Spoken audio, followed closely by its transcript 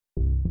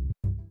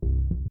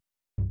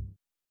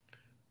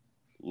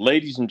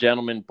Ladies and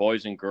gentlemen,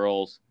 boys and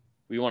girls,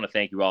 we want to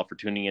thank you all for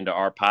tuning into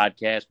our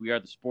podcast. We are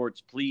the Sports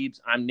Plebes.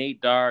 I'm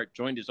Nate Dart,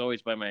 joined as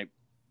always by my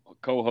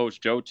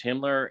co-host Joe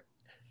Timler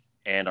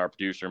and our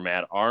producer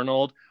Matt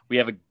Arnold. We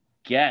have a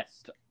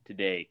guest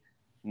today,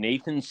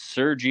 Nathan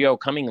Sergio,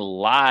 coming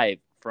live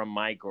from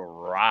my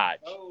garage.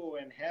 Oh,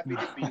 and happy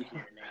to be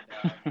here,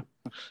 Nate.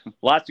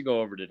 Lots to go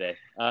over today.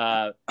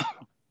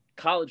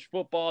 College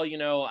football,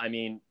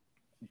 Bama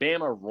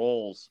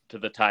rolls to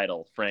the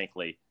title,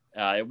 frankly.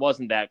 It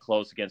wasn't that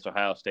close against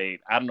Ohio State.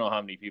 I don't know how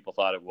many people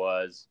thought it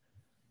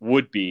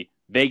would be.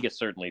 Vegas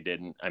certainly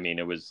didn't. I mean,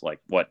 it was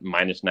like,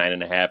 minus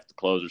 9.5 at the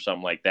close or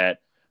something like that.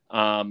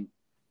 The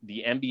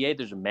NBA,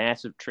 there's a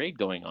massive trade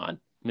going on,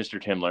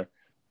 Mr. Timler,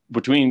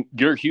 between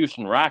your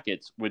Houston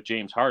Rockets with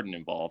James Harden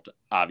involved,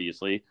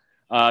 obviously.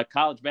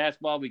 College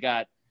basketball, we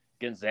got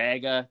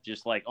Gonzaga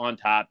just like on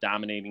top,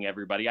 dominating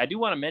everybody. I do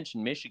want to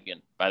mention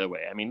Michigan, by the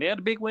way. I mean, they had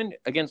a big win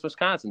against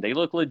Wisconsin. They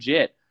look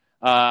legit.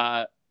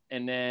 And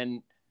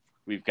then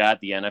we've got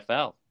the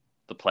NFL,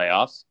 the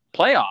playoffs.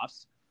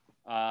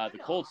 The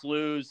Colts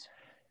lose.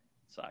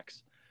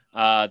 Sucks.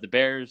 The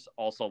Bears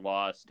also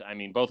lost. I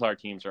mean, both our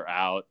teams are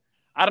out.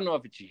 I don't know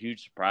if it's a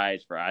huge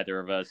surprise for either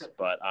of us,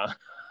 but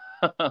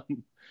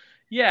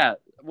yeah,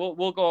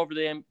 we'll go over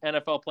the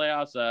NFL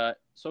playoffs.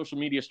 Social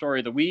media story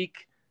of the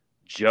week,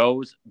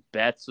 Joe's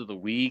bets of the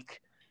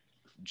week.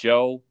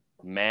 Joe,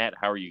 Matt,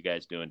 how are you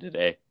guys doing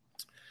today?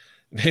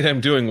 Nate,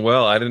 I'm doing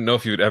well. I didn't know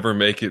if you'd ever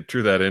make it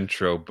through that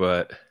intro,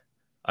 but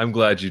I'm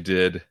glad you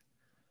did.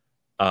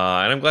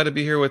 And I'm glad to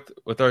be here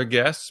with our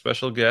guests,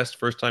 special guests.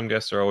 First-time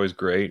guests are always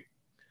great.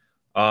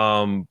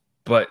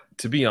 But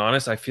to be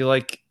honest, I feel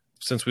like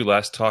since we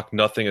last talked,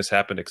 nothing has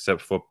happened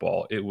except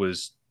football. It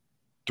was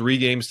 3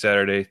 games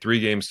Saturday, 3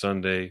 games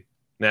Sunday,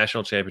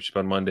 national championship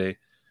on Monday.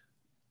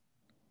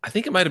 I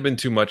think it might have been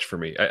too much for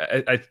me.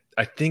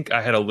 I think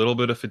I had a little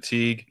bit of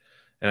fatigue,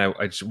 and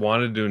I just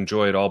wanted to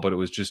enjoy it all, but it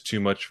was just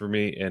too much for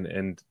me,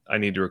 and I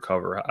need to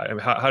recover.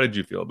 How did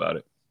you feel about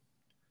it?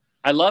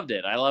 I loved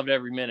it. I loved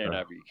every minute of it.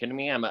 Are you kidding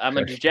me? I'm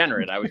a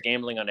degenerate. I was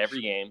gambling on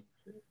every game.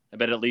 I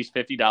bet at least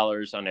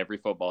 $50 on every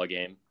football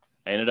game.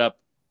 I ended up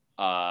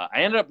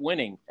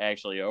winning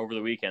actually over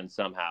the weekend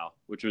somehow,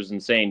 which was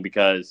insane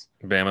because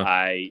Bama.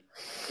 I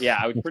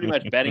was pretty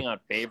much betting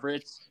on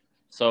favorites.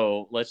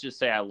 So let's just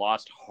say I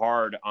lost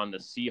hard on the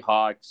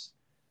Seahawks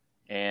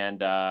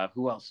and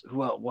who else?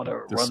 What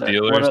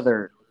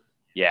other?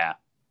 Yeah,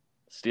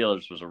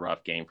 Steelers was a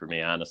rough game for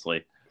me,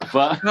 honestly.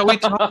 But we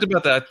talked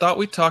about that. I thought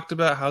we talked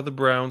about how the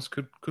Browns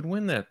could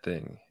win that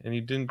thing, and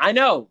you didn't. I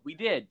know we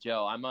did,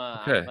 Joe. I'm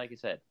okay. Like I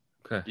said,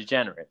 okay.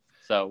 Degenerate.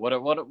 So what do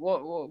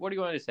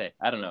you want to say?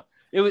 I don't know.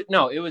 It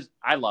was.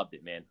 I loved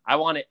it, man. I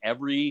want it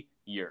every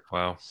year.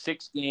 Wow.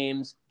 6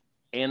 games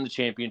and the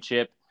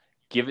championship.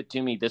 Give it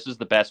to me. This was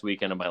the best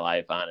weekend of my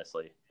life,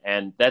 honestly,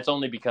 and that's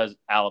only because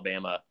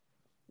Alabama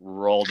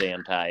roll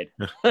damn tide.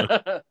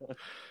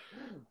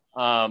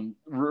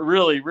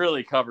 Really,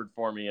 really covered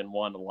for me and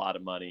won a lot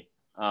of money.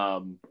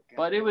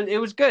 But it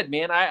was good,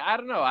 man. I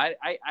don't know. I'm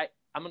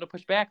going to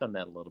push back on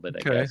that a little bit,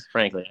 I guess,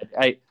 frankly.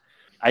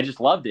 I just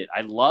loved it.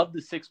 I loved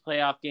the 6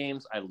 playoff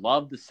games. I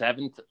loved the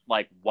 7th,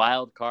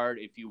 wild card,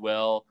 if you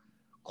will.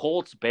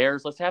 Colts,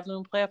 Bears, let's have them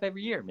in playoff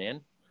every year, man.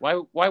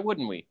 Why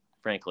wouldn't we,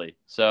 frankly?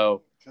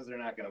 So because they're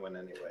not going to win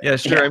anyway. Yeah,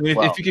 sure. Yeah, I mean,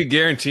 if you could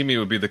guarantee me it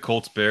would be the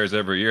Colts, Bears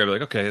every year, I'd be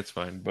like, okay, it's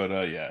fine. But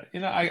I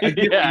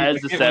get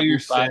what you're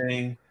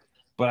saying.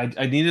 But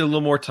I needed a little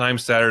more time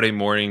Saturday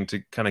morning to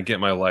kind of get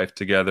my life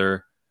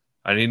together.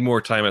 I need more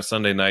time at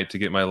Sunday night to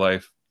get my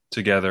life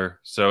together.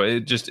 So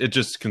it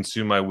just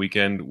consumed my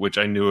weekend, which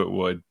I knew it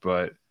would.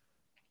 But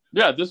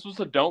yeah, this was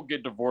a don't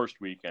get divorced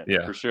weekend,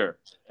 for sure.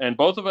 And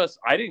both of us,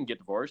 I didn't get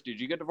divorced. Did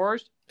you get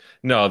divorced?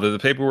 No, the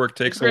paperwork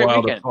takes a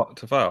while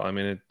to file. I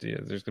mean,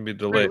 there's going to be a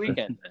delay. Great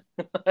weekend.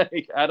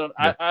 I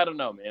don't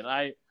know, man.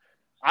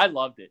 I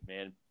loved it,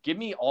 man. Give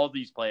me all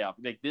these playoff.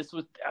 This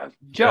was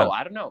Joe.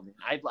 I don't know, man.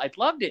 I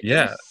loved it.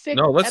 Yeah.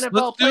 Let's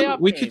do.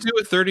 We could do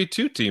a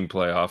 32-team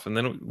playoff, and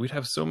then we'd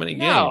have so many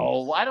games.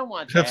 No, I don't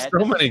want that. Have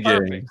so many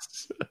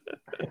games.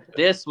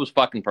 This was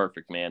fucking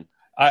perfect, man.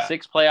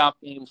 6 playoff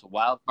games,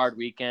 wild card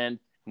weekend,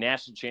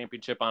 national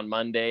championship on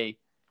Monday.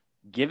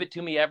 Give it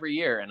to me every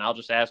year, and I'll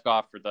just ask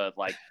off for the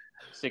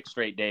 6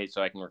 straight days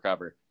so I can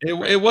recover.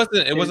 It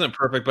wasn't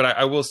perfect, but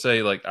I will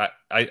say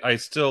I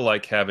still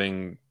like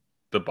having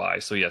the bye.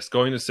 So yes,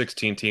 going to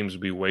 16 teams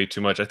would be way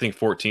too much. I think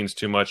 14 is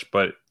too much,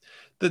 but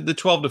the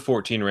 12 to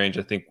 14 range,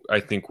 I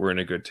think we're in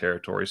a good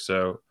territory.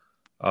 So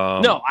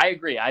no, I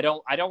agree. I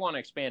don't want to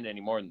expand any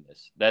more than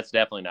this. That's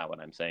definitely not what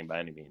I'm saying by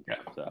any means. Yeah.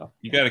 So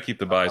you got to keep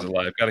the buys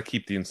alive. Got to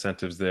keep the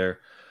incentives there.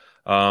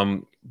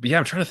 But yeah,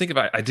 I'm trying to think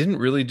about it. I didn't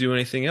really do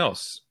anything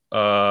else.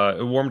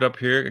 It warmed up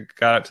here.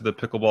 Got out to the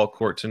pickleball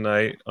court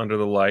tonight under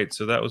the light,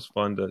 so that was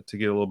fun to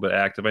get a little bit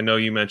active. I know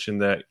you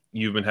mentioned that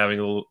you've been having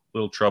a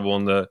little trouble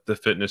in the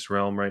fitness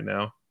realm right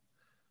now.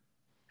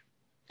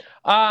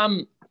 I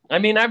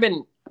mean,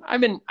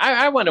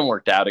 I went and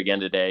worked out again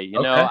today.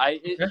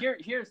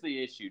 Here's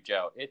the issue,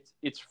 Joe.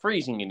 It's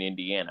freezing in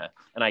Indiana,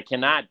 and I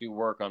cannot do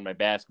work on my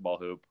basketball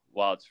hoop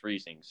while it's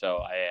freezing. So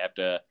I have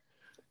to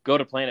go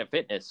to Planet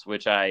Fitness,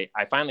 which I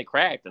finally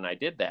cracked, and I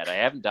did that. I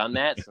haven't done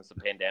that since the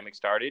pandemic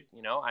started.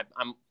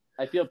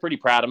 I feel pretty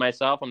proud of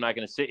myself. I'm not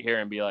going to sit here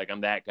and be like,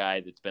 I'm that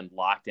guy that's been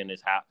locked in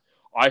his house.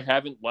 I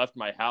haven't left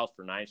my house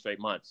for 9 straight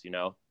months,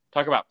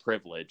 Talk about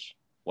privilege,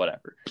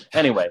 whatever.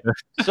 Anyway,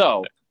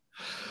 so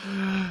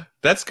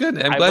that's good.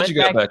 I'm glad you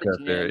got back out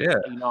there. Yeah.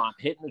 I'm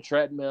hitting the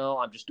treadmill.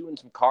 I'm just doing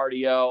some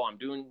cardio. I'm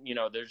doing,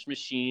 there's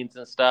machines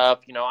and stuff.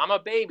 I'm a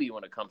baby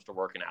when it comes to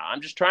working out.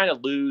 I'm just trying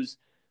to lose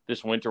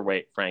this winter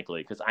weight,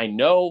 frankly, because I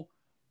know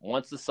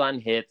once the sun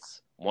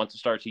hits, once it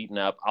starts heating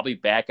up, I'll be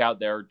back out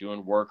there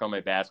doing work on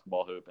my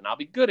basketball hoop and I'll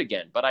be good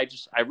again. But I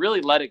really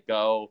let it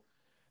go.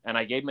 And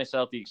I gave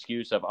myself the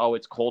excuse of,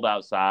 it's cold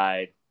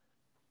outside.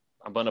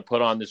 I'm going to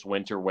put on this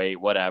winter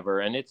weight, whatever.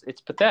 And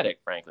it's pathetic,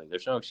 frankly.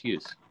 There's no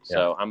excuse. Yeah.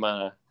 So I'm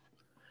going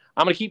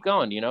to keep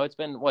going. It's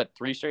been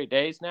 3 straight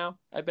days now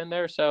I've been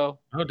there. So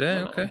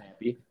damn. Okay.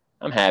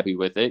 I'm happy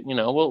with it.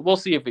 We'll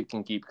see if it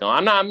can keep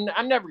going.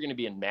 I'm never going to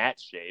be in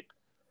match shape,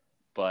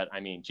 but I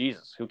mean,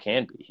 Jesus, who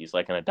can be? He's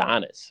like an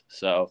Adonis.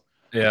 So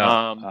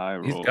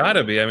yeah, he's got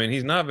to be. I mean,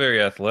 he's not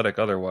very athletic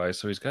otherwise,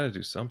 so he's got to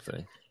do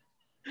something.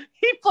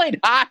 He played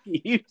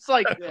hockey. He was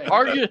like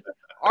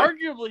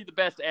arguably the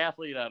best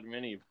athlete out of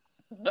any of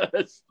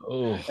us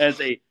as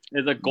a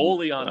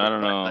goalie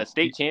on a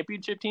state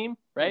championship team,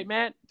 right,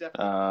 Matt? We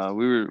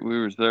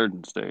were third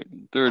in state,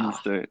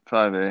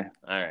 5A.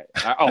 All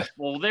right.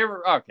 Well, they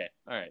were okay.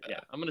 All right, yeah.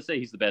 I'm gonna say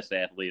he's the best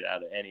athlete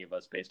out of any of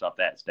us based off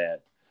that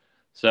stat.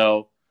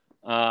 So,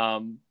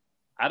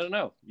 I don't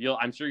know.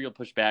 I'm sure you'll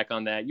push back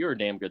on that. You're a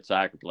damn good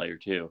soccer player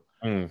too.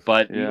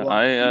 But you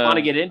want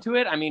to get into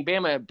it? I mean,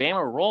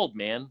 Bama rolled,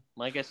 man.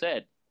 Like I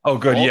said. Oh,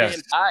 good.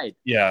 Yes. Tied,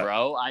 yeah,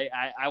 bro.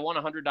 I won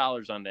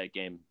 $100 on that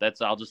game.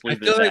 I'll just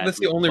leave. I feel like that's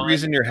the only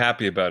reason you're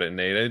happy about it,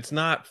 Nate. It's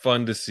not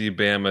fun to see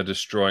Bama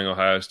destroying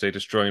Ohio State,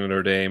 destroying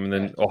Notre Dame, and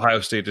then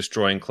Ohio State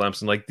destroying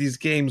Clemson. Like, these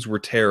games were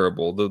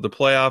terrible. The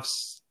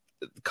playoffs.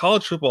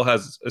 College football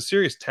has a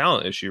serious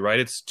talent issue, right?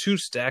 It's too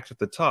stacked at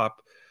the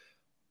top,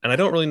 and I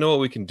don't really know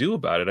what we can do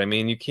about it. I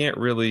mean, you can't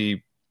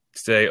really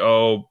say,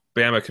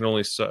 Bama can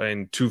only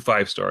sign 2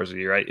 5-stars a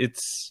year, right?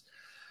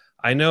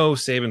 I know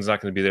Saban's not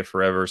going to be there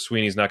forever.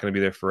 Sweeney's not going to be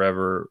there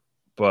forever,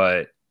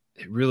 but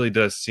it really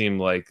does seem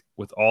like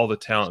with all the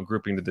talent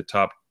grouping to the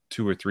top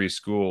 2 or 3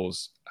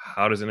 schools,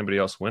 how does anybody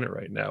else win it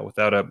right now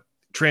without a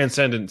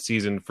transcendent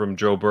season from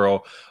Joe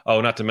Burrow?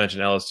 Not to mention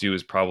LSU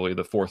is probably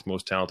the 4th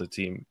most talented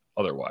team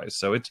otherwise.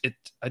 So it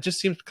just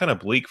seems kind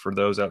of bleak for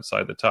those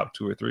outside the top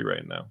 2 or 3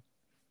 right now.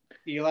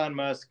 Elon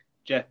Musk,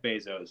 Jeff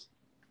Bezos.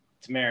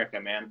 It's America,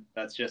 man.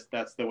 That's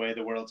the way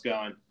the world's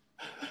going.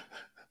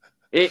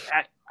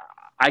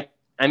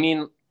 I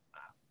mean,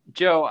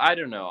 Joe, I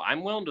don't know.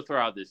 I'm willing to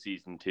throw out this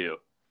season too,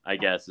 I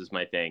guess, is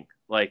my thing.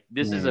 Like,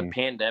 this is a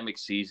pandemic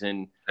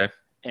season,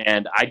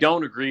 and I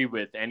don't agree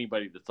with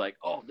anybody that's like,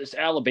 this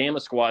Alabama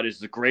squad is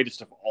the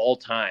greatest of all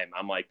time.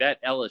 I'm like,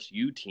 that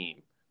LSU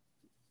team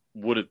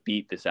would have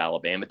beat this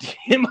Alabama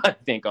team, I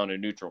think, on a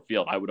neutral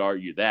field. I would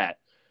argue that.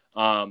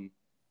 I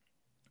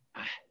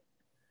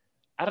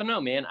don't know,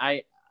 man.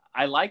 I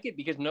like it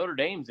because Notre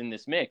Dame's in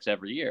this mix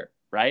every year,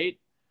 right?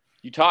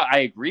 I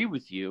agree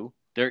with you.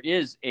 There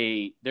is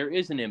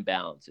an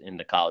imbalance in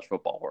the college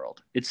football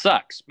world. It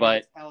sucks, but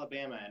it's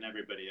Alabama and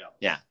everybody else.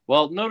 Yeah.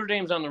 Well, Notre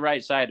Dame's on the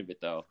right side of it,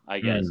 though, I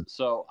guess.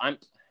 So I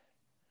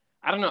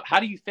don't know. How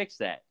do you fix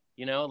that?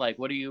 Like,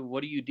 what do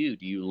you do?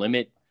 Do you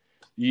limit?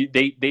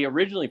 They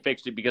originally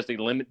fixed it because they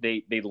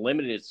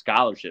limited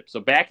scholarships. So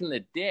back in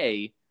the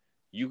day,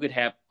 you could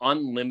have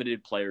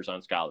unlimited players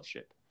on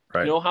scholarship.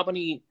 Right. You know how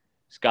many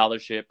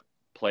scholarship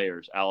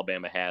players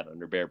Alabama had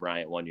under Bear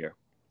Bryant one year?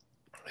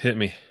 Hit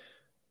me.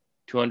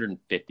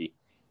 250.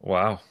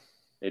 Wow.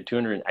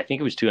 200. I think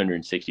it was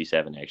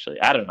 267,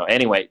 actually. I don't know.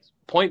 Anyway,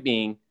 point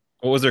being.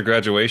 What was their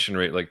graduation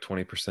rate? Like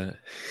 20%?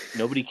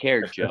 Nobody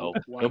cared, Joe.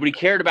 Nobody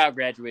cared about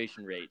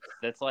graduation rates.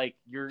 That's like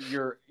you're.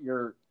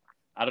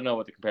 I don't know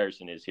what the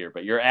comparison is here,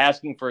 but you're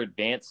asking for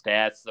advanced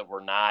stats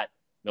that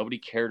nobody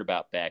cared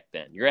about back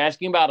then. You're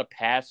asking about a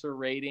passer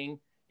rating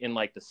in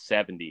like the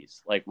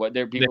 70s. Like, what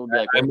there people would be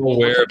like, I'm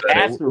aware of that.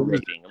 Passer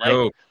rating.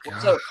 Like,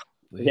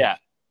 yeah.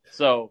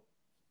 So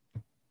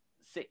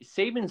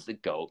Saban's the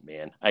GOAT,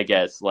 man, I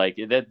guess. Like,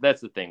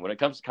 that's the thing. When it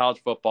comes to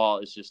college football,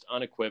 it's just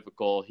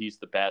unequivocal. He's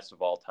the best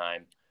of all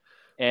time.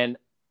 And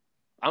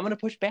I'm going to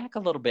push back a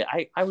little bit.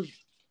 I was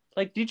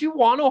like, did you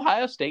want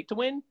Ohio State to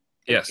win?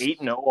 Yes.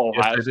 8-0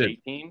 Ohio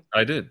State team?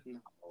 I did.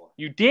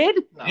 You did?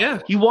 No. Yeah.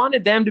 You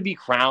wanted them to be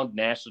crowned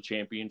national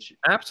championship.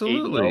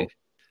 Absolutely. 8-0.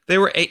 They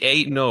were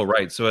 8-0,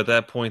 right? So at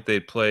that point, they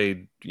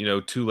played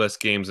 2 less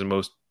games than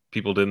most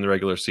people did in the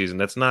regular season.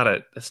 That's not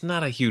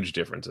a huge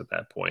difference at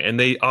that point. And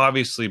they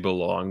obviously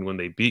belonged when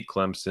they beat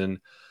Clemson.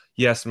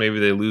 Yes, maybe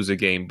they lose a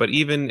game, but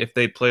even if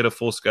they played a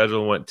full schedule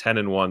and went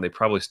 10-1, they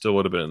probably still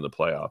would have been in the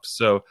playoffs.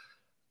 So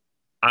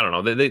I don't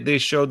know. They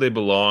showed they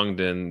belonged,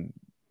 and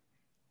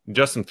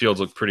Justin Fields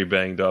looked pretty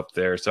banged up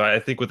there. So I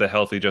think with a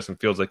healthy Justin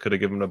Fields, they could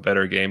have given him a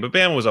better game. But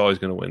Bama was always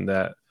going to win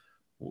that.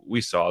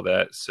 We saw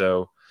that.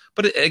 So,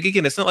 But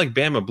again, it's not like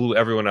Bama blew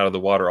everyone out of the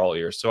water all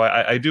year. So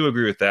I do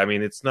agree with that. I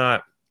mean, it's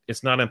not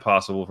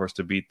impossible for us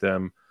to beat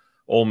them.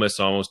 Ole Miss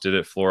almost did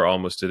it. Florida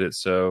almost did it.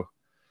 So,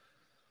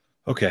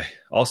 okay,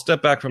 I'll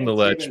step back from the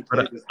ledge,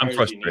 but I'm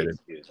frustrated.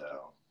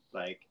 Though.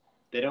 Like,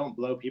 they don't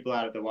blow people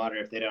out of the water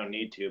if they don't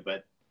need to,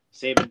 but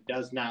Saban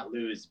does not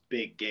lose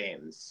big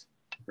games,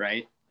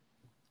 right?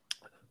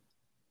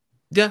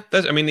 Yeah,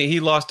 he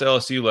lost to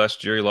LSU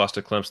last year. He lost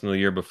to Clemson the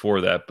year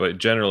before that, but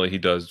generally he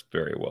does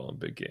very well in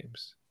big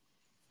games.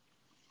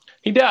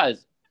 He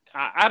does.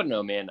 I don't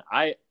know, man.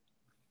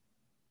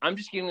 I'm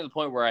just getting to the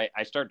point where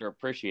I start to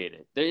appreciate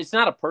it. It's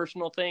not a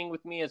personal thing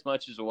with me as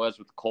much as it was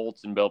with the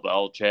Colts and Bill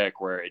Belichick,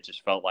 where it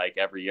just felt like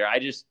every year. I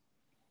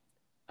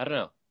don't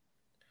know.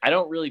 I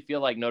don't really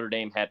feel like Notre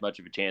Dame had much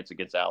of a chance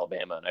against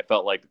Alabama, and I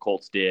felt like the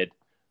Colts did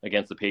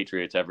against the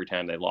Patriots every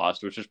time they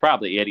lost, which was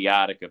probably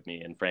idiotic of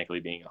me and, frankly,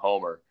 being a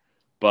homer.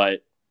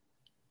 But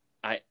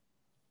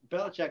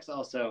Belichick's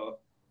also,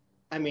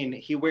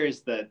 he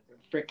wears the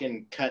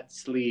freaking cut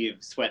sleeve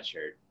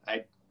sweatshirt.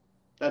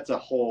 That's a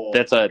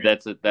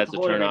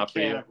turn off for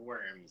you. Of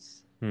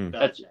worms.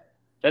 That's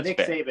Nick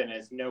fair. Saban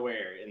is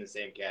nowhere in the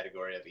same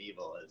category of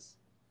evil as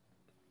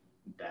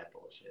that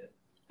bullshit.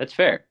 That's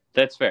fair.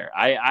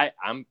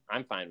 I'm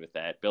fine with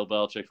that. Bill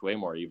Belichick's way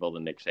more evil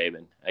than Nick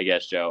Saban, I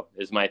guess, Joe,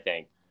 is my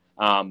thing.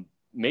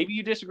 Maybe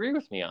you disagree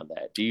with me on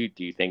that. Do you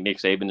think Nick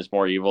Saban is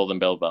more evil than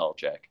Bill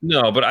Belichick?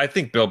 No, but I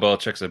think Bill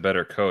Belichick's a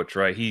better coach,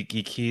 right?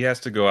 He has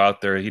to go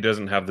out there. He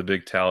doesn't have the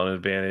big talent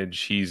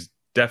advantage. He's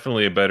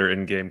definitely a better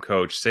in-game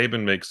coach.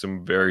 Saban makes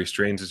some very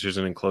strange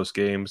decisions in close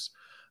games,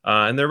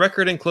 and their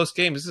record in close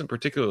games isn't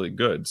particularly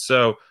good.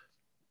 So,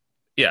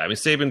 yeah,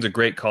 Saban's a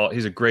great call.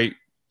 He's a great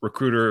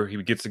recruiter.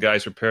 He gets the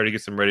guys prepared. He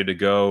gets them ready to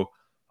go.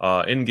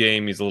 In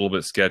game, he's a little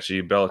bit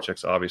sketchy.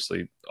 Belichick's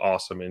obviously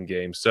awesome in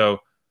game. So,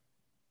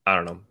 I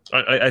don't know.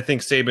 I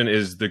think Saban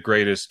is the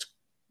greatest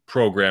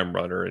program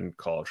runner in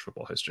college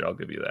football history. I'll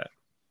give you that.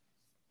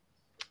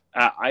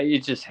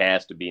 It just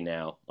has to be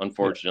now,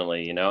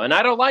 unfortunately, And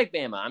I don't like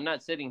Bama. I'm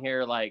not sitting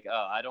here like,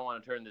 I don't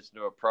want to turn this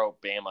into a pro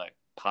Bama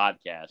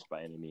podcast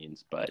by any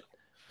means, but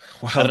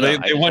well,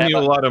 they won you a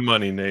lot of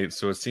money, Nate.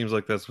 So it seems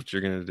like that's what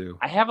you're going to do.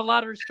 I have a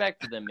lot of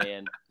respect for them,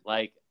 man.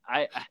 Like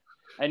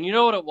and you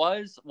know what it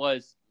was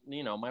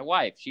my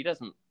wife. She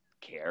doesn't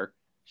care.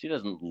 She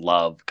doesn't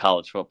love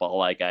college football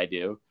like I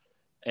do,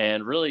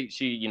 and really,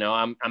 she,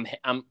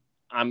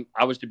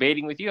 I was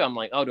debating with you. I'm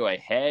like, oh, do I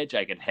hedge?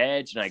 I could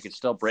hedge, and I could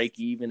still break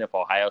even if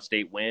Ohio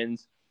State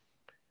wins.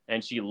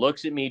 And she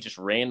looks at me just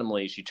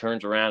randomly. She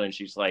turns around and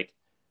she's like,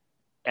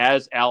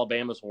 as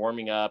Alabama's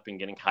warming up and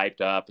getting hyped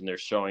up, and they're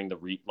showing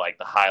the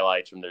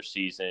highlights from their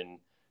season,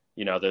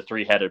 the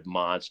three-headed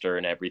monster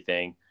and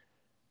everything.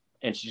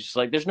 And she's just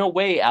like, there's no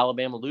way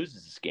Alabama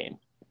loses this game.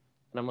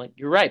 And I'm like,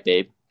 you're right,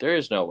 babe. There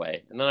is no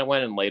way. And then I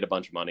went and laid a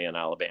bunch of money on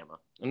Alabama,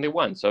 and they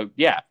won. So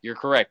yeah, you're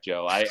correct,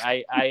 Joe.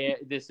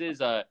 This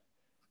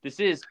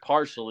is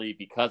partially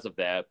because of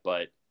that,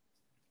 but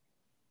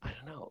I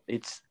don't know.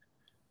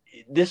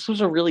 This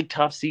was a really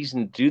tough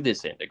season to do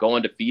this in. To go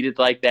undefeated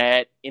like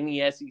that in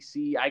the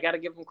SEC, I got to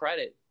give them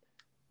credit,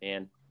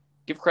 and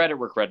give credit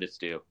where credit's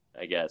due,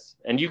 I guess.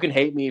 And you can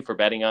hate me for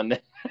betting on them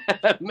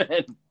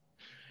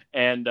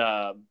and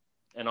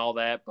all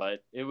that,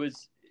 but it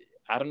was,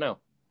 I don't know.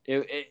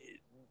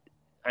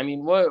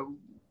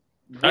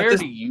 Where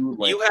do you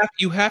like?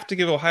 You have to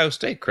give Ohio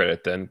State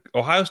credit. Then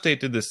Ohio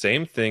State did the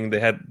same thing.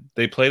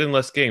 They played in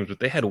less games, but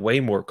they had way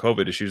more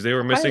COVID issues. They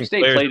were missing Ohio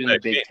State players played in the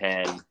Big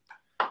Ten.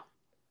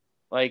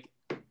 Like,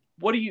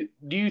 what do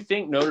you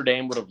think Notre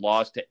Dame would have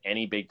lost to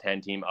any Big Ten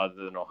team other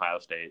than Ohio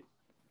State?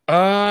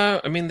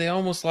 They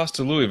almost lost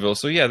to Louisville,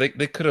 so yeah, they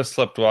could have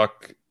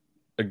sleptwalked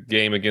a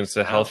game against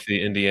a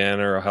healthy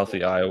Indiana or a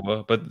healthy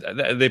Iowa, but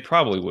they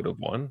probably would have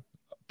won.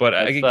 But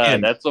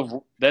again, that's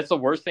the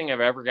worst thing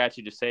I've ever got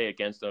you to say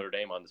against Notre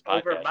Dame on this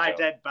podcast. Over my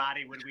dead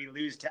body when we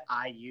lose to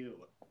IU.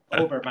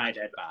 Over my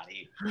dead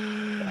body.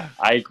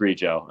 I agree,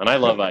 Joe, and I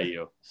love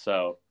IU.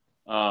 So,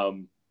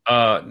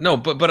 no,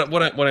 but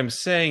what I'm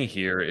saying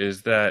here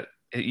is that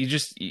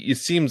it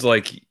seems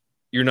like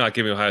you're not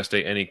giving Ohio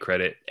State any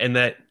credit, and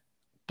that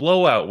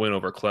blowout win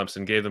over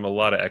Clemson gave them a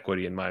lot of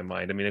equity in my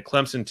mind. A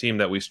Clemson team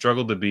that we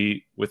struggled to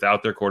beat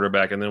without their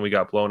quarterback, and then we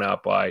got blown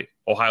out by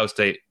Ohio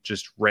State,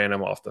 just ran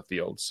them off the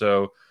field.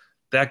 So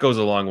that goes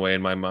a long way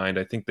in my mind.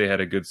 I think they had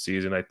a good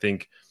season. I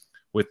think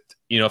with,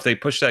 if they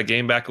push that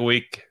game back a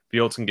week,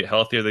 Fields can get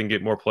healthier, they can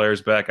get more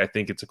players back. I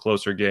think it's a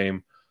closer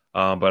game.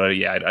 But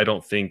I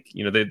don't think,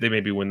 they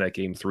maybe win that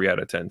game 3 out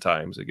of 10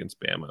 times against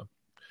Bama,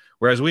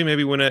 whereas we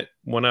maybe win it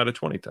 1 out of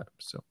 20 times.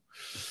 So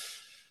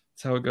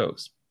that's how it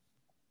goes.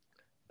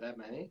 That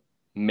many?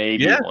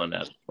 Maybe 1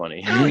 out of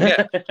 20. Oh,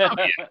 yeah.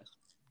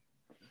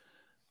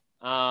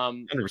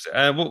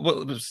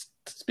 100%.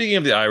 Speaking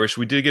of the Irish,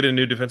 we did get a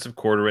new defensive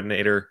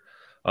coordinator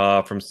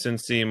from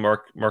Cincy,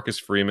 Marcus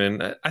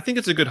Freeman. I think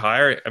it's a good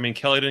hire.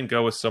 Kelly didn't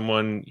go with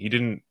someone he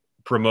didn't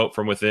promote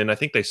from within. I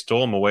think they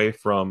stole him away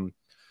from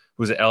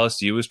who was at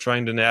LSU was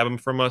trying to nab him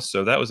from us.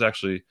 So that was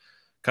actually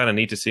kind of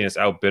neat to see us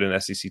outbid an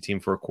SEC team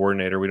for a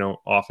coordinator. We don't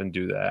often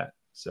do that.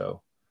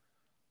 So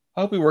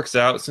I hope he works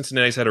out.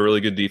 Cincinnati's had a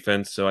really good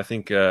defense, so I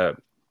think.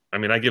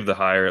 I give the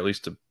hire at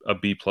least a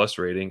B plus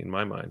rating in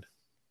my mind.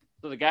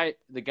 So the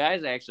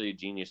guy's actually a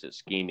genius at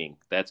scheming.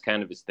 That's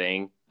kind of his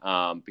thing.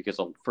 Because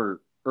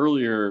for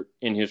earlier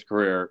in his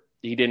career,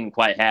 he didn't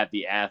quite have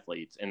the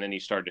athletes, and then he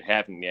started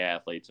having the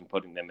athletes and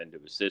putting them into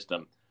his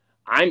system.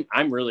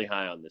 I'm really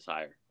high on this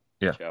hire,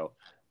 Yeah. Joe,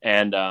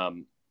 and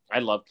I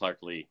love Clark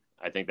Lee.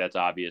 I think that's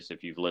obvious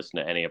if you've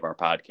listened to any of our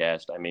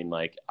podcast. I mean,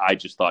 like, I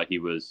just thought he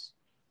was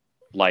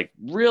like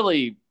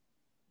really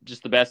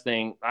just the best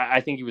thing.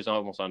 I think he was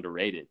almost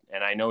underrated,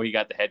 and I know he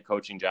got the head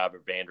coaching job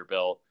at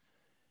Vanderbilt,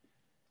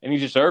 and he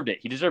deserved it.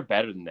 He deserved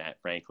better than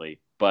that, frankly.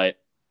 But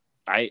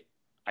I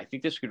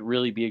think this could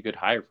really be a good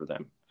hire for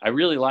them. I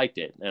really liked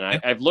it, and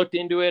I've looked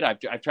into it.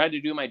 I've tried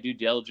to do my due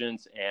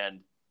diligence,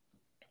 and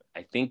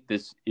I think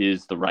this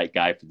is the right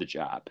guy for the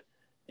job.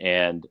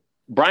 And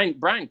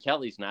Brian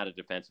Kelly's not a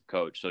defensive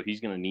coach, so he's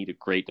going to need a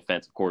great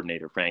defensive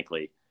coordinator,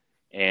 frankly.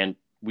 And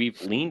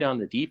we've leaned on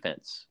the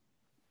defense.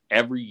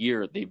 Every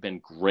year they've been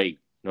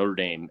great. Notre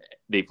Dame,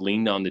 they've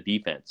leaned on the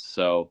defense.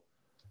 So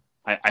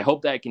I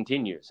hope that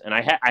continues. And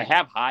I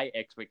have high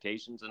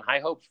expectations and high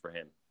hopes for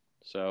him.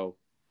 So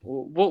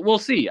we'll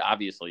see,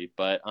 obviously.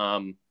 But,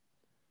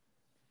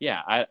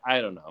 yeah,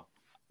 I don't know.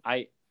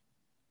 I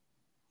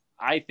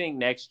think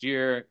next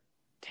year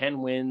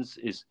 10 wins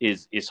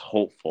is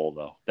hopeful,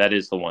 though. That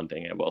is the one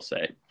thing I will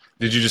say.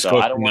 Did you just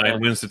go from 9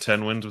 wins to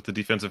 10 wins with the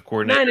defensive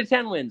coordinator? 9 to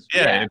 10 wins.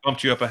 Yeah, it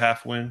bumped you up a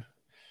half win.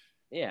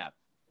 Yeah,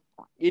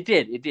 it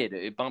did.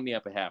 It bumped me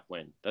up a half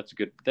win. That's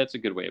a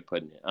good way of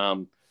putting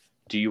it.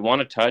 Do you want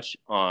to touch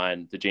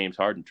on the James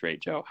Harden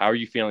trade, Joe? How are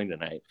you feeling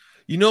tonight?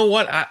 You know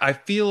what? I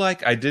feel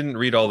like I didn't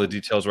read all the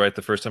details right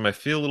the first time. I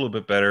feel a little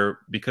bit better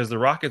because the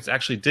Rockets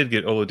actually did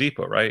get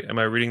Oladipo, right? Am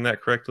I reading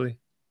that correctly?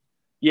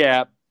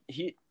 Yeah,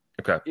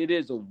 Okay. It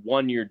is a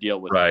 1-year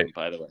deal with him,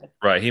 by the way.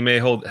 Right. He may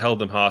held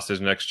them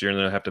hostage next year and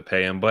they'll have to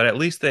pay him. But at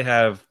least they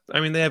have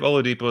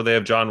Oladipo, they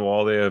have John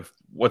Wall, they have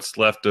what's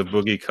left of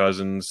Boogie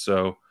Cousins.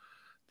 So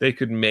they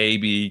could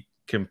maybe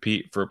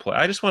compete for a play.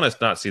 I just want to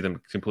not see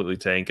them completely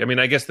tank. I mean,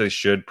 I guess they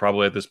should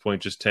probably at this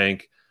point just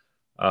tank.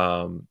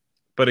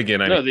 But again,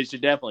 they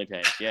should definitely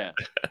tank. Yeah.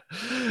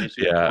 They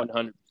should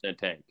 100%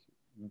 tank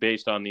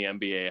based on the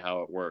NBA,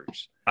 how it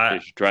works. They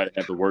should try to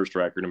have the worst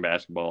record in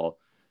basketball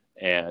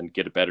and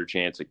get a better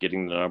chance at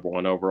getting the number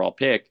 1 overall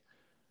pick.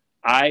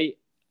 I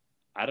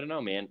don't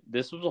know, man.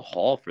 This was a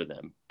haul for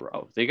them,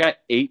 bro. They got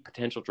 8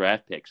 potential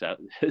draft picks out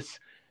of this.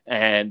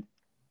 And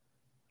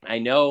I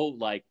know,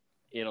 like,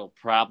 it'll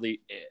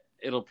probably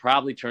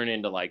turn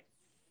into, like,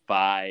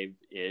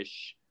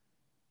 5-ish.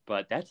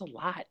 But that's a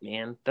lot,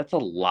 man. That's a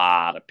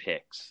lot of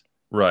picks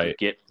to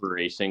get for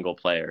a single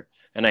player.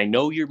 And I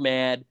know you're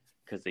mad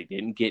because they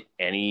didn't get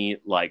any,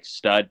 like,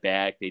 stud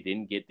back. They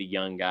didn't get the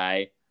young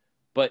guy.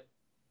 But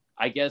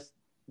I guess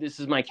this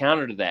is my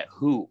counter to that.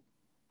 Who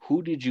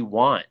did you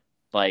want?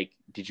 Like,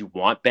 did you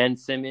want Ben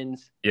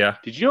Simmons? Yeah.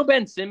 Did you know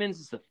Ben Simmons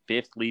is the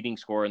 5th leading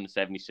scorer in the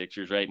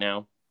 76ers right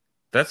now?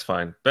 That's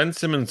fine. Ben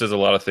Simmons does a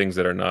lot of things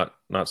that are not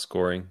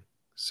scoring.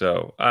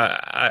 So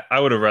I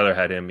would have rather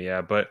had him,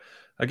 yeah. But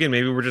again,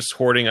 maybe we're just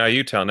hoarding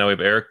IU talent. Now we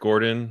have Eric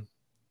Gordon.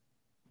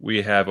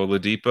 We have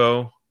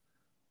Oladipo.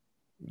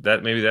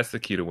 Maybe that's the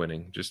key to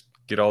winning. Just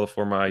get all the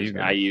former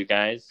IU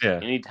guys. Yeah.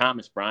 You need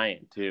Thomas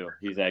Bryant, too.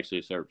 He's actually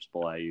a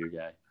serviceable IU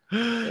guy.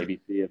 Maybe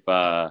see if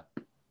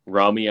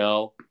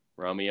Romeo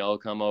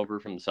come over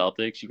from the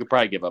Celtics. You could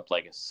probably give up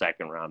like a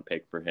 2nd-round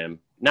pick for him.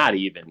 Not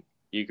even.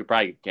 You could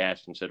probably get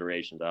cash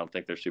considerations. I don't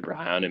think they're super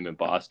high on him in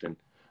Boston.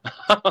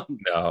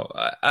 No.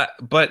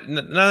 But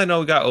now that I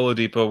know we got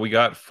Oladipo, we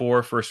got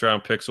 4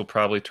 first-round picks. Will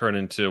probably turn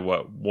into,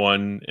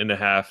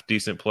 1.5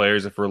 decent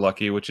players if we're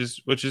lucky, which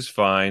is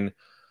fine.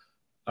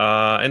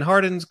 And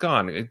Harden's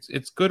gone.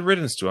 It's good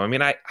riddance to him. I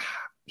mean,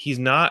 he's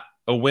not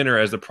a winner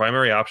as the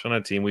primary option on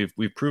a team.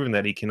 We've proven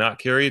that he cannot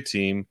carry a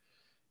team.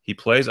 He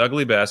plays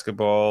ugly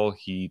basketball.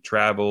 He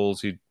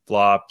travels. He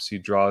flops. He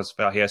draws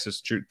foul. He has to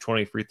shoot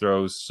 20 free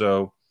throws.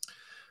 So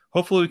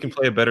hopefully we can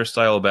play a better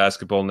style of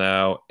basketball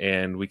now,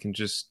 and we can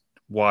just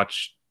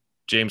watch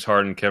James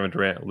Harden, Kevin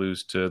Durant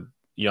lose to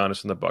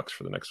Giannis and the Bucks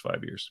for the next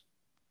 5 years.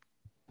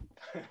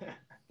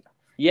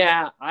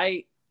 Yeah,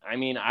 I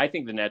mean, I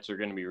think the Nets are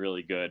going to be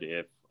really good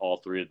if all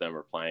 3 of them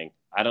are playing.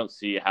 I don't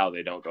see how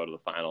they don't go to the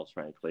finals,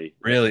 frankly.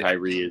 Really?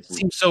 Kyrie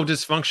seems so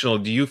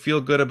dysfunctional. Do you feel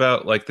good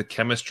about, like, the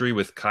chemistry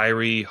with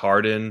Kyrie,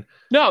 Harden?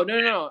 No.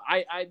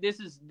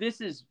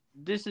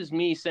 This is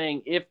me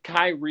saying if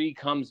Kyrie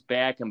comes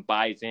back and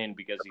buys in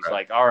because he's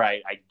like, all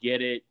right, I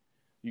get it.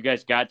 You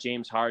guys got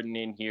James Harden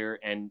in here,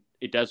 and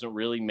it doesn't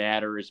really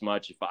matter as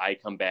much if I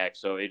come back.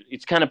 So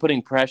it's kind of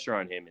putting pressure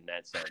on him in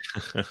that sense.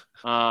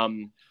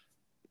 I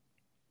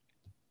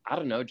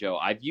don't know, Joe.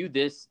 I view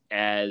this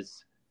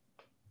as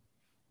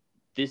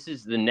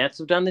the Nets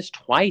have done this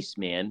twice,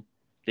 man.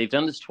 They've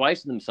done this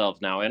twice to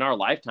themselves now in our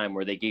lifetime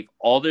where they gave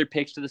all their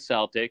picks to the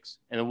Celtics.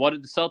 And then what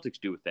did the Celtics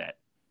do with that?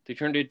 They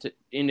turned it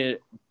into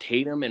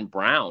Tatum and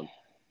Brown.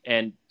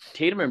 And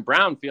Tatum and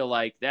Brown feel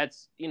like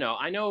that's,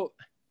 I know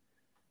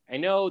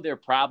they're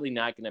probably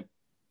not going to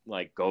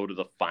like go to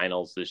the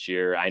finals this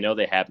year. I know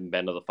they haven't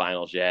been to the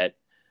finals yet,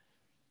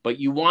 but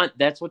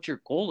that's what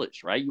your goal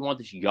is, right? You want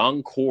this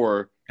young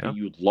core that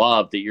you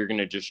love that you're going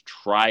to just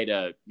try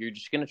to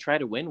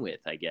win with,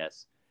 I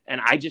guess.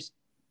 And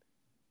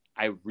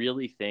I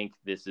really think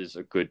this is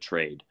a good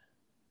trade.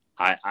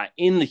 I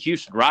in the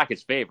Houston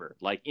Rockets' favor,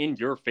 like in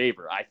your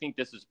favor, I think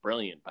this is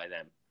brilliant by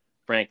them,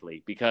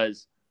 frankly,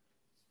 because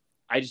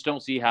I just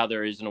don't see how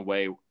there isn't a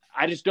way.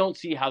 I just don't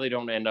see how they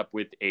don't end up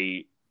with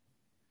a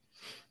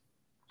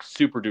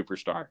super duper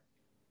star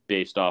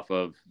based off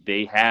of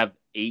they have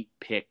 8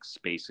 picks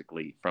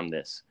basically from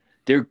this.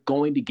 They're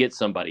going to get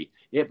somebody.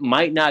 It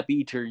might not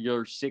be to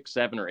your 6,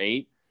 7, or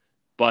 8,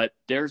 but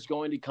there's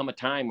going to come a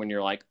time when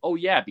you're like, oh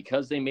yeah,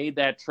 because they made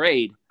that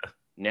trade,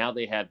 now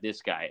they have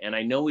this guy. And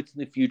I know it's in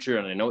the future,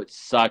 and I know it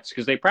sucks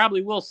because they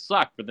probably will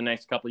suck for the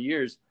next couple of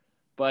years,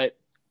 but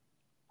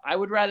I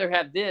would rather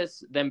have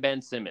this than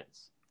Ben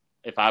Simmons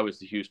if I was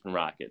the Houston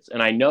Rockets.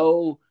 And I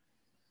know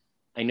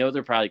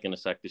they're probably going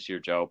to suck this year,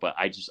 Joe, but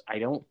I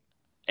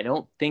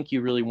don't think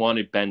you really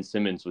wanted Ben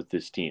Simmons with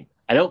this team.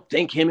 I don't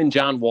think him and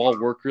John Wall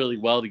work really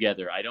well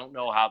together. I don't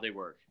know how they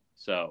work.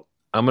 So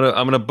I'm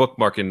gonna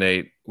bookmark it,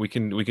 Nate. We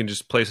can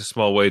just place a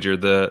small wager.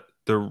 The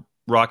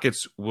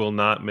Rockets will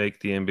not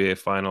make the NBA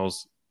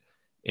Finals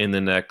in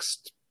the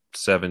next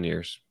 7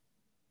 years.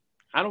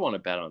 I don't want to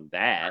bet on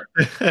that.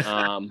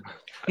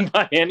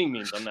 By any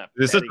means, I'm not.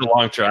 This is a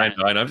long try.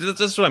 I know.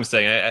 That's what I'm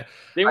saying.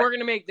 They weren't going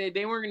to make.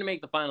 They weren't going to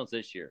make the finals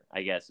this year,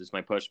 I guess, is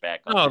my pushback.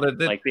 No,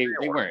 they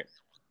weren't.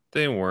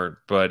 They weren't.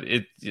 But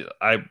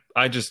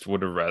I just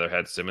would have rather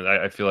had Simmons.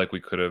 I feel like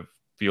we could have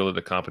fielded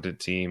a competent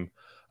team.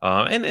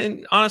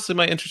 And honestly,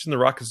 my interest in the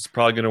Rockets is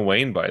probably going to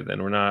wane by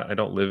then. I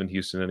don't live in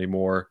Houston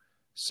anymore,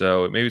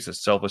 so maybe it's a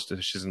selfish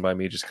decision by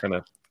me. Just kind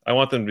of, I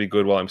want them to be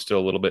good while I'm still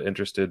a little bit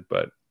interested.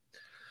 But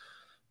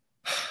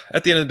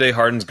at the end of the day,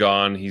 Harden's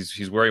gone.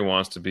 He's where he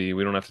wants to be.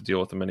 We don't have to deal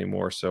with him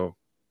anymore. So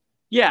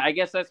yeah, I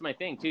guess that's my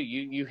thing too.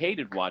 You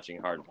hated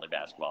watching Harden play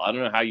basketball. I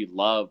don't know how you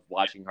love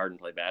watching Harden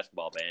play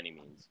basketball by any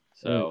means.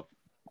 So,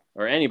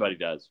 or anybody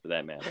does for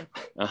that matter.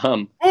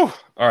 All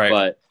right,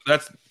 but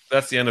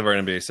that's the end of our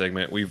NBA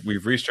segment.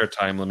 We've reached our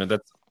time limit.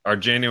 That's our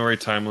January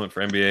time limit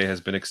for NBA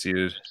has been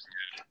exceeded.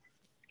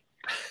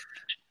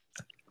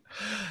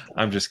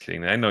 I'm just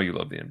kidding. I know you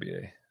love the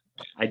NBA.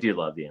 I do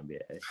love the NBA.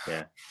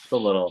 Yeah, it's a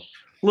little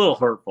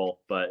hurtful,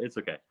 but it's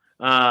okay.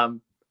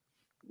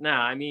 No,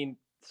 I mean,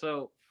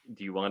 so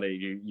do you want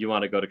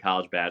to go to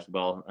college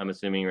basketball? I'm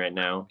assuming right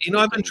now.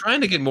 I've been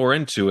trying to get more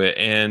into it,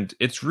 and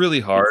it's really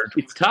hard.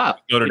 It's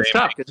tough. It's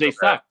tough because they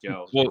suck,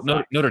 Joe. Well,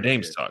 Notre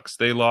Dame sucks.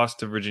 They lost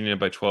to Virginia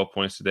by 12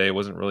 points today. It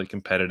wasn't really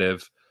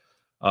competitive.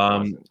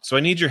 So I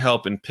need your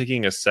help in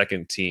picking a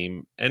second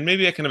team, and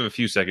maybe I can have a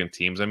few second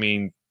teams. I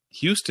mean,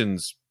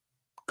 Houston's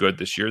good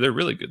this year. They're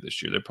really good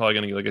this year. They're probably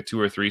going to get like a 2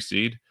 or 3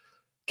 seed.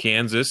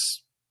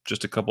 Kansas,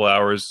 just a couple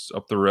hours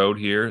up the road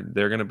here,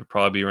 they're going to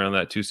probably be around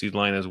that 2 seed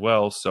line as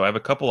well. So I have a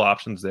couple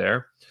options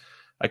there.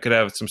 I could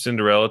have some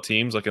Cinderella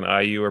teams like an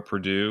IU or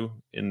Purdue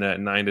in that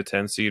 9 to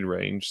 10 seed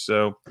range.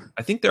 So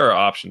I think there are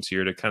options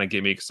here to kind of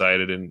get me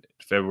excited in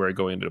February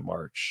going into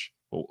March.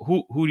 Well,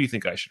 who do you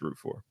think I should root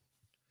for?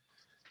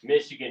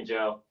 Michigan,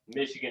 Joe.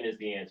 Michigan is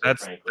the answer.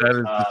 That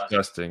is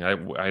disgusting.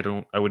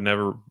 I would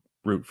never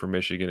root for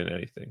Michigan in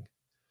anything.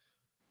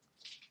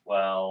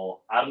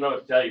 Well, I don't know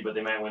what to tell you, but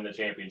they might win the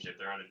championship.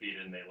 They're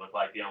undefeated, and they look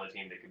like the only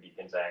team that could beat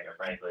Gonzaga,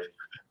 frankly.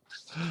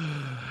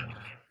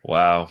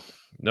 Wow.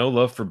 No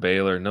love for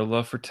Baylor. No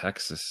love for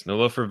Texas. No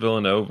love for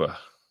Villanova.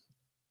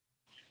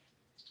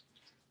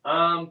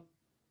 No.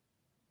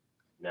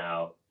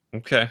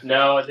 Okay.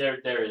 No,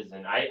 there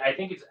isn't. I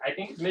think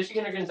it's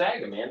Michigan or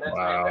Gonzaga, man. That's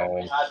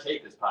my hot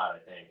take this pot, I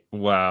think.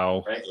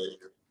 Wow. Frankly.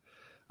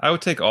 I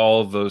would take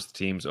all of those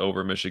teams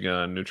over Michigan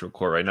on neutral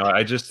court right now.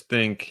 I just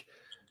think,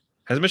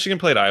 has Michigan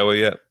played Iowa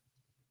yet?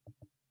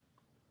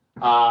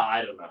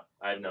 I don't know.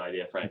 I have no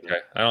idea, frankly. Okay.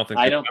 I don't think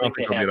they'll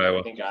beat beat Iowa.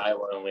 I think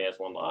Iowa only has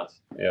 1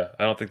 loss. Yeah,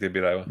 I don't think they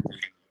beat Iowa.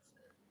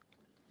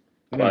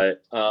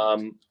 But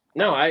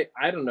no, I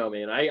don't know,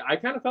 man. I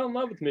kind of fell in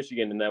love with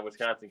Michigan in that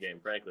Wisconsin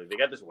game, frankly. They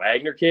got this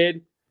Wagner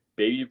kid,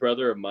 baby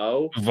brother of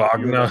Mo.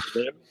 Wagner.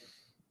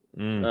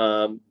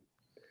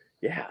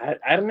 Yeah,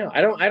 I don't know.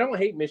 I don't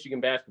hate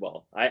Michigan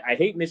basketball. I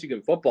hate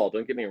Michigan football,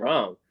 don't get me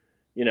wrong.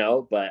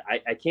 But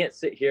I can't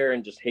sit here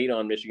and just hate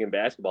on Michigan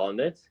basketball. And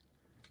it's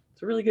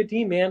a really good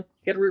team, man.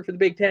 You got to root for the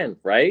Big Ten,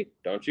 right?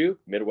 Don't you?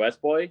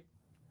 Midwest boy.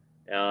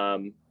 I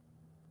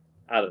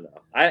don't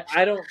know.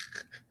 I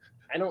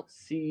don't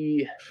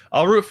see.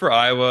 I'll root for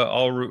Iowa.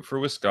 I'll root for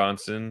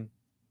Wisconsin.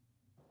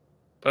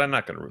 But I'm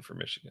not going to root for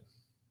Michigan.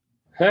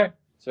 That's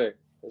fair.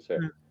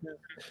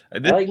 I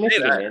like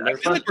Michigan, man.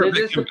 It's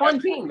a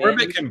fun team, man. We're a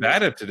bit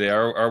combative today.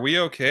 Are we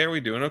okay? Are we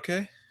doing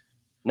okay?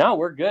 No,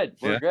 we're good.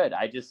 We're good.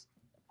 I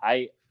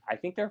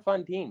think they're a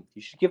fun team.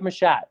 You should give them a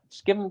shot.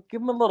 Just give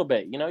them a little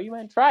bit. You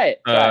might try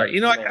it.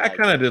 I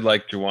kind of did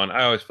like Juwan.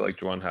 I always felt like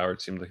Juwan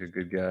Howard seemed like a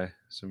good guy.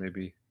 So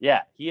maybe.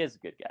 Yeah, he is a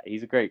good guy.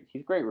 He's a great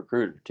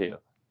recruiter too.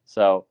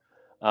 So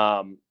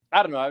I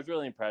don't know. I was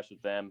really impressed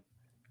with them.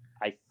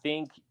 I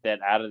think that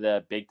out of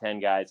the Big Ten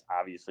guys,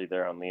 obviously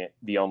they're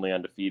the only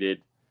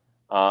undefeated.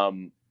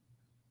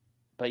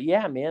 But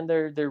yeah, man,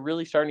 they're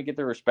really starting to get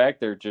the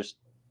respect. It's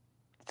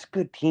a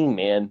good team,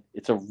 man.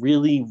 It's a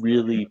really,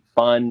 really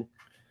fun.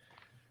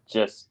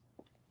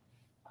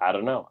 I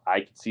don't know.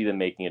 I could see them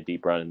making a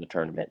deep run in the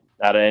tournament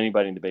out of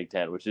anybody in the Big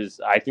Ten, which is,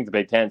 I think the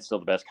Big Ten is still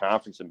the best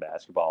conference in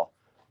basketball.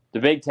 The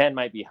Big Ten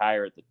might be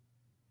higher at the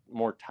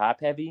more top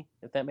heavy,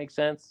 if that makes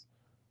sense,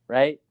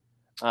 right?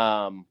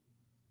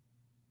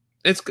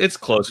 It's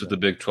close with the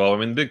Big 12. I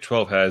mean, the Big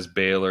 12 has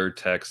Baylor,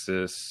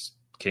 Texas,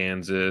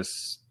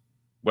 Kansas,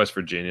 West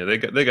Virginia. They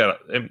got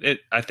it.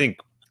 I think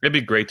it'd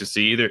be great to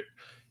see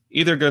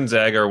either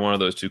Gonzaga or one of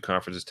those two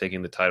conferences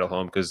taking the title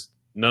home, because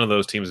none of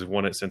those teams have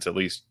won it since at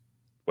least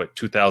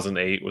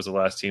 2008 was the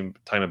last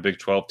time a Big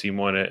 12 team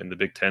won it, and the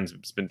Big 10's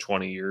it's been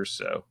 20 years.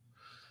 So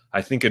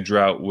I think a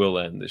drought will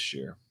end this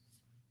year.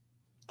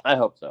 I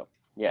hope so.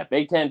 Yeah,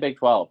 Big 10, Big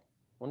 12.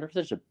 Wonder if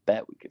there's a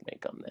bet we could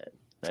make on that.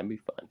 That'd be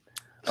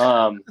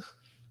fun.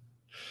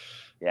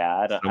 Yeah,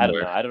 I don't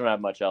know. I don't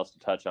have much else to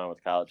touch on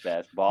with college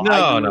basketball.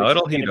 No,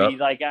 it'll heat up.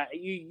 Like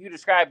you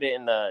described it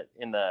in the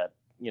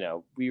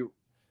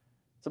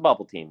it's a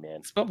bubble team,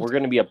 man. We're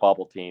going to be a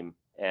bubble team,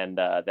 and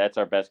that's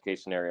our best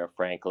case scenario,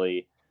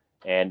 frankly.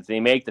 And if they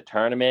make the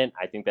tournament,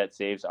 I think that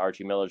saves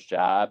Archie Miller's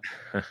job.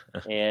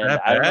 And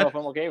I don't know if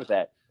I'm okay with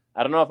that.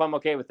 I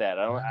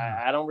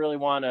don't really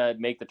want to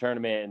make the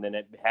tournament and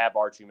then have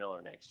Archie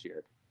Miller next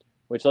year.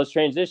 Which, let's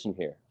transition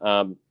here.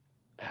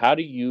 How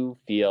do you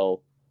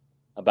feel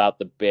about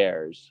the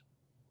Bears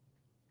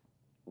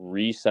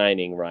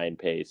re-signing Ryan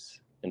Pace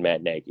and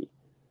Matt Nagy?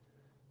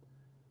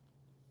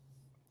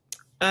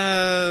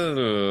 I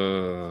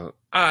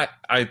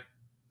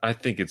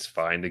think it's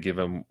fine to give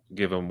him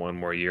one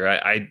more year.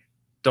 I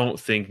don't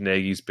think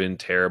Nagy's been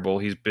terrible.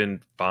 He's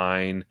been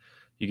fine.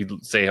 You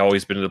could say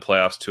he's been in the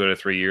playoffs 2 out of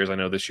 3 years. I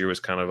know this year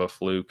was kind of a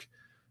fluke.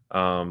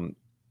 But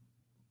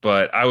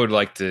I would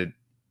like to,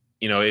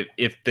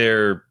 if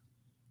they're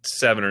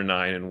 7 or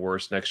 9 and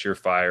worse next year,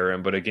 fire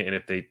him. But again,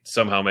 if they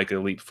somehow make a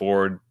leap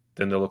forward,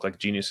 then they'll look like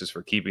geniuses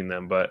for keeping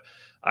them. But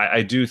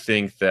I do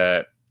think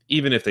that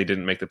even if they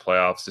didn't make the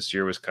playoffs, this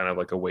year was kind of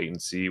like a wait and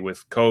see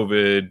with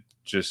COVID,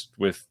 just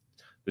with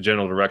the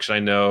general direction. I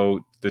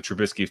know the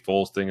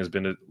Trubisky-Foles thing has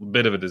been a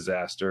bit of a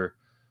disaster,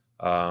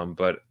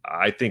 but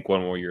I think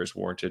one more year is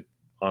warranted,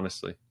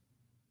 honestly.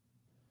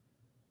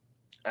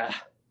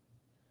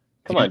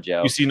 Come on,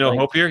 Joe. You see no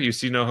hope here? You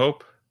see no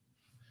hope?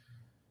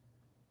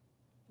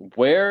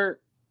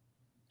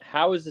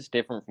 How is this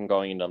different from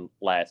going into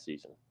last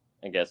season,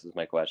 I guess is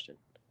my question.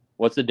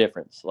 What's the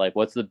difference? Like,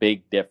 what's the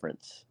big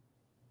difference?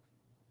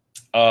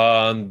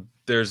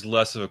 There's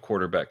less of a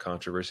quarterback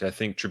controversy. I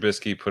think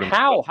Trubisky put him.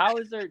 How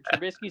is there?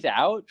 Trubisky's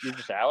out? You're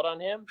just out on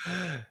him?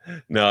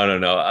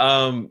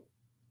 No.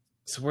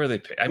 So where are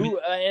they? I'm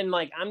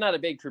not a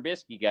big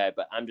Trubisky guy,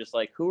 but I'm just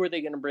like, who are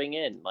they going to bring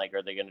in? Like,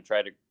 are they going to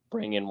try to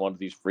bring in one of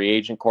these free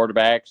agent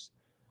quarterbacks?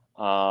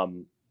 I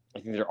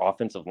think their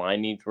offensive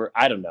line needs work.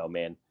 I don't know,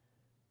 man.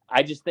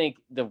 I just think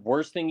the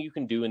worst thing you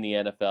can do in the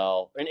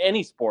NFL, in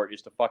any sport,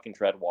 is to fucking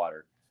tread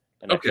water.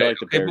 And okay, I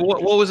feel like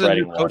but what was a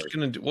new coach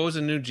going to do? What was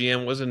a new GM?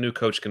 What was a new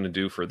coach going to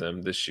do for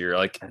them this year?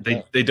 Like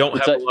they don't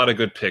have a lot of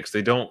good picks.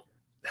 They don't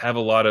have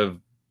a lot of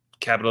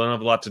capital. They don't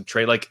have a lot to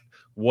trade. Like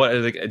what?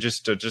 Are they,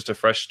 just a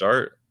fresh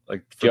start?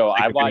 Like Joe,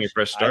 I watched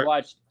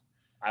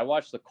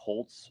the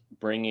Colts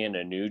bring in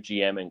a new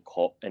GM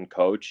and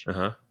coach,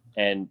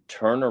 and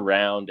turn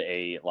around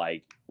the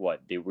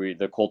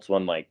Colts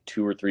won like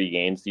 2 or 3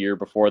 games the year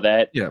before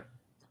that. Yeah,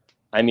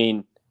 I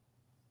mean,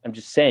 I'm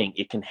just saying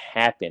it can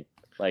happen.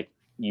 Like.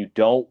 You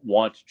don't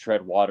want to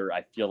tread water.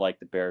 I feel like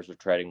the Bears are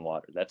treading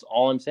water. That's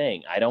all I'm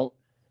saying. I don't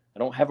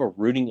have a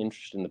rooting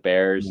interest in the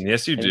Bears.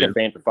 Yes, you do. Their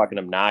fans are fucking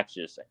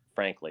obnoxious,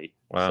 frankly.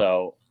 Wow.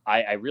 So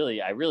I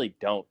really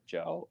don't,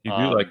 Joe. You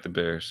do like the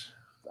Bears.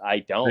 I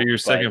don't. They're your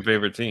second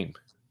favorite team.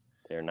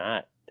 They're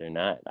not.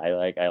 I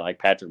like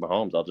Patrick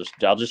Mahomes.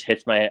 I'll just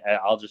hitch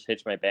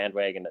my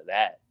bandwagon to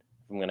that.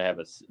 I'm gonna have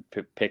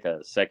pick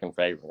a second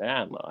favorite. I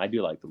don't know. I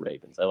do like the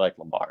Ravens. I like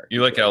Lamar.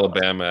 You like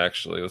Alabama,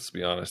 actually. Let's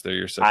be honest. They're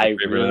your second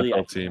favorite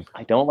NFL team.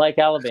 I don't like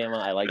Alabama.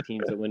 I like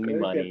teams that win me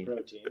money.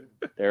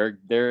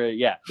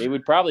 They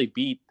would probably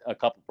beat a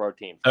couple pro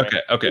teams.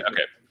 Okay.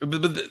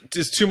 But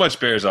there's too much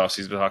Bears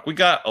offseason talk. We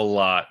got a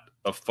lot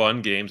of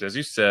fun games, as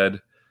you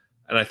said,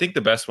 and I think the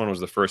best one was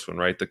the first one,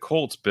 right? The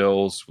Colts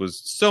Bills was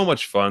so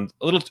much fun.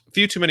 A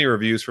few too many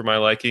reviews for my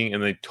liking,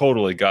 and they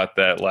totally got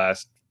that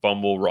last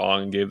fumble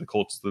wrong and gave the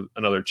Colts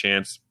another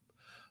chance,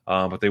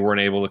 but they weren't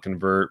able to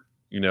convert.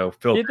 Phil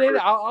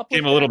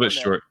came a little bit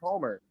short.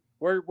 Homer,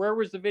 where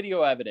was the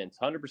video evidence?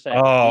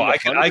 100%. Oh,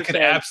 I could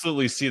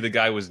absolutely see the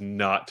guy was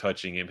not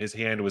touching him. His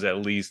hand was at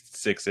least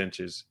 6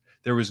 inches.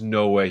 There was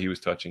no way he was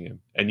touching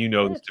him, and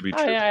this to be true.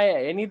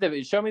 I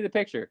need show me the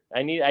picture.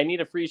 I need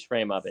a freeze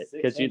frame of it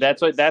because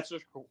that's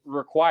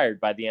required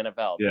by the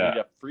NFL. Yeah. You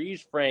need a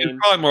freeze frame. It's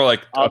probably more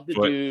like of the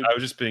dude. I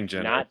was just being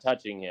generous. Not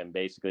touching him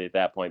basically at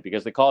that point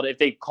because if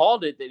they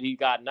called it that he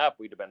gotten up,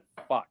 we'd have been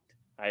fucked.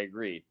 I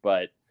agree,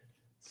 but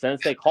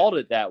since they called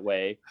it that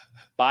way,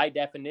 by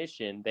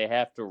definition, they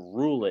have to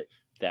rule it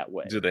that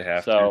way. Do they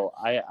have to? So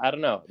I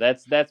don't know.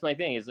 That's my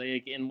thing. Is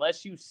like,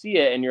 unless you see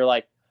it and you're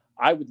like,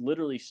 I would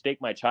literally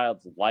stake my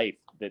child's life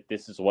that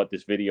this is what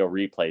this video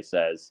replay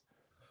says.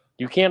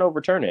 You can't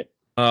overturn it.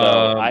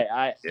 So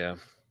yeah.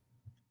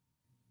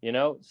 You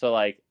know, so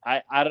like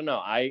I don't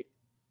know.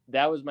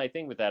 That was my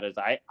thing with that is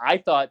I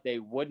thought they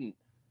wouldn't.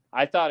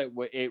 I thought it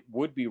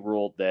would be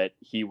ruled that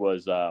he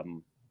was.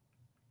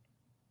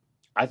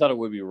 I thought it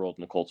would be ruled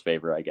in the Colts'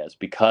 favor, I guess,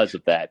 because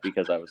of that.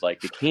 Because I was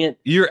like,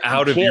 You're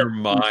out of your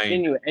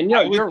mind. And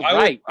you're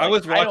right. I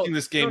was watching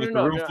this game with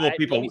a room full of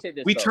people.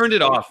 We turned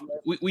it off.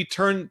 We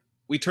turned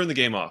the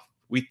game off.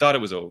 We thought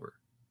it was over.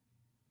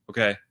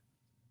 Okay.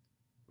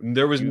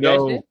 There was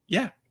no.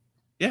 Yeah.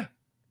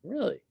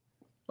 Really?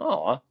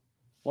 Oh,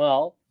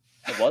 well,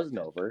 it wasn't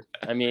over.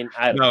 I mean,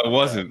 I don't no, know. it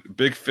wasn't.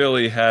 Big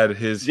Philly had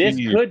his. This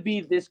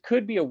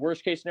could be a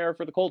worst case scenario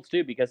for the Colts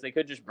too, because they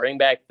could just bring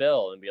back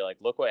Phil and be like,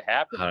 "Look what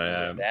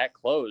happened! That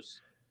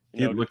close."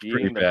 He looked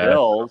pretty bad,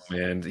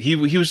 man. He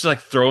was like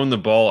throwing the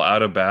ball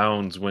out of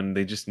bounds when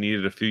they just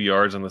needed a few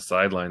yards on the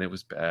sideline. It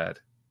was bad.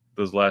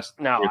 Those last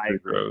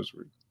throws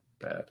were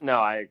bad. No,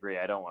 I agree.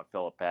 I don't want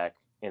Philip back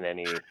in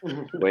any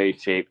way,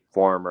 shape,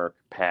 form, or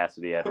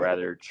capacity. I'd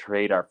rather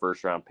trade our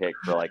first round pick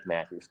for like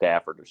Matthew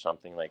Stafford or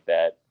something like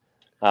that.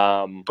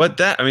 But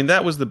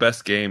that was the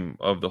best game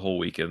of the whole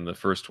weekend, the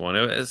first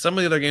one. Some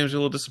of the other games were a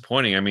little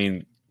disappointing. I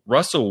mean,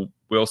 Russell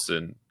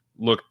Wilson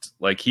looked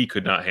like he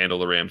could not handle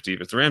the Rams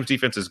defense. The Rams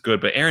defense is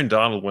good, but Aaron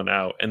Donald went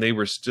out and they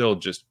were still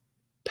just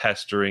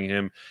pestering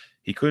him.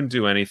 He couldn't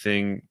do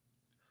anything.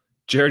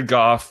 Jared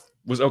Goff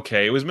was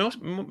okay. It was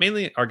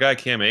mainly our guy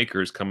Cam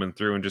Akers coming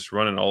through and just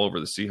running all over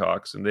the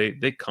Seahawks, and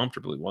they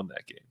comfortably won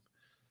that game.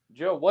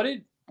 Joe,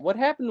 what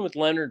happened with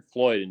Leonard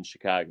Floyd in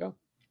Chicago?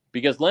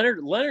 Because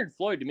Leonard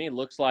Floyd to me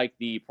looks like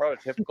the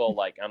prototypical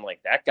I'm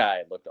like, that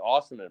guy looked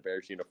awesome in a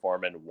Bears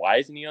uniform, and why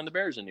isn't he on the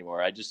Bears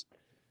anymore? I don't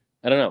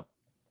know.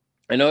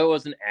 I know it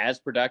wasn't as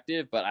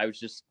productive, but I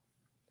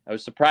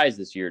was surprised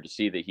this year to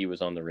see that he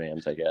was on the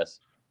Rams, I guess.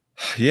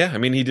 Yeah, I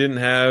mean, he didn't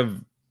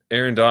have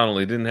Aaron Donald.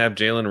 He didn't have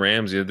Jalen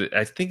Ramsey.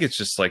 I think it's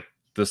just like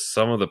the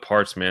sum of the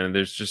parts, man.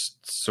 There's just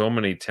so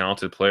many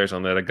talented players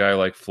on that. A guy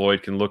like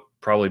Floyd can look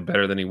probably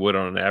better than he would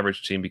on an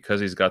average team because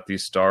he's got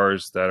these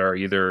stars that are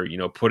either,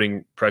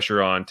 putting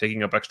pressure on,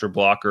 taking up extra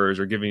blockers,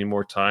 or giving him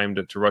more time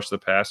to rush the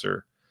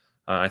passer.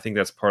 I think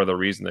that's part of the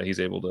reason that he's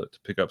able to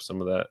pick up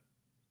some of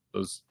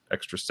those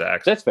extra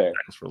sacks. That's fair.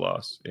 Tackles for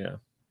loss. Yeah.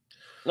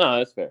 No,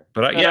 that's fair.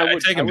 But I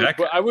take him back.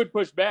 I would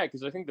push back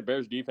because I think the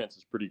Bears defense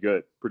is pretty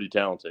good, pretty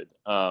talented.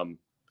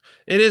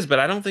 It is, but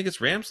I don't think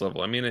it's Rams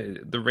level. I mean,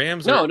 the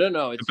Rams are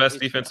the best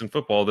defense in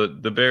football.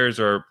 The Bears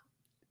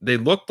they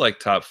looked like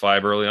top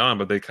 5 early on,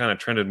 but they kind of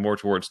trended more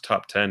towards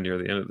top 10 near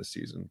the end of the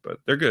season. But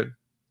they're good.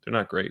 They're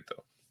not great,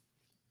 though.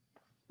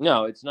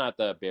 No, it's not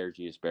the Bears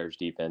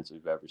defense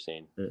we've ever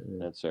seen. Mm-hmm.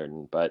 That's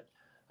certain. But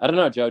I don't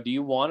know, Joe. Do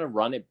you want to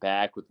run it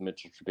back with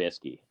Mitchell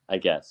Trubisky, I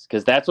guess?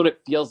 Because that's what it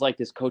feels like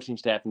this coaching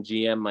staff and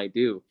GM might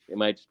do. It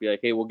might just be like,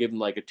 hey, we'll give him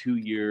like a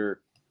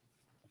 2-year,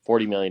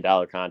 $40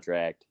 million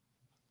contract.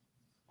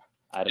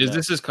 Is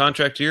this his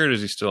contract year, or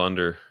is he still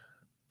under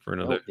for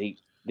another?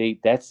 No,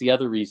 that's the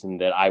other reason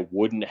that I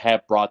wouldn't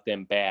have brought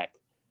them back.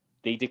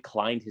 They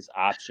declined his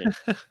option.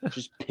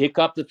 Just pick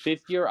up the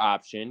 5th-year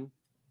option,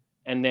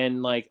 and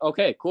then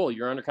okay, cool,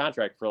 you're under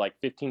contract for like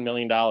 $15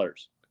 million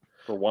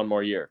for 1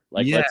 more year.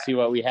 Let's see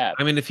what we have.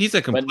 I mean, if he's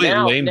a complete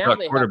lame duck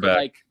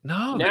quarterback,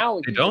 now they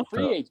he's don't. A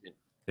free agent.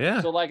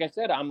 Yeah. So like I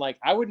said, I'm like,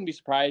 I wouldn't be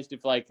surprised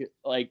if like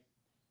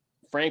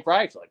Frank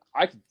Reich's like,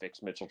 I can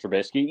fix Mitchell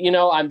Trubisky.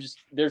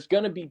 There's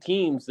going to be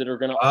teams that are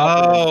going to.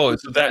 Oh,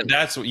 so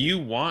that's what you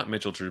want,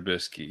 Mitchell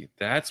Trubisky.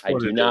 That's what I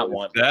do not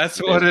want. That's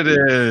what it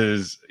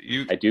is.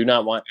 I do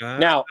not want.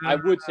 Now, I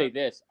would say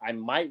this: I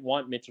might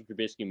want Mitchell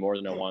Trubisky more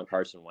than I want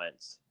Carson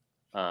Wentz.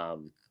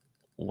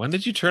 When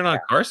did you turn on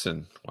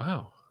Carson?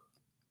 Wow.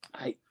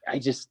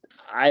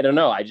 I don't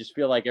know. I just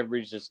feel like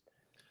everybody's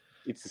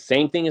it's the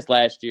same thing as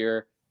last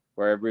year,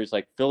 where everybody's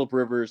like, Phillip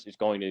Rivers is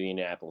going to the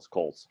Indianapolis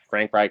Colts.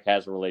 Frank Reich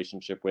has a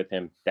relationship with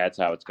him. That's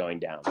how it's going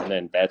down. And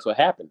then that's what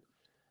happened.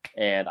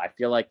 And I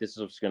feel like this is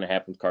what's going to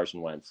happen with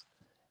Carson Wentz.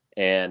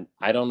 And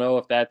I don't know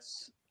if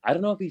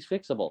he's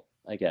fixable,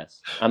 I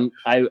guess. I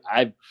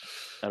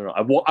don't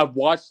know. I've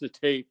watched the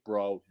tape,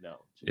 bro. No.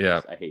 Geez,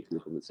 yeah. I hate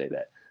people that say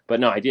that. But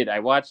no, I did.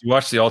 You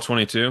watched the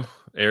All-22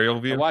 aerial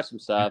view? I watched some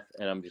stuff,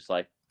 and I'm just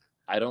like,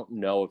 I don't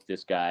know if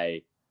this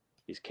guy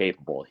is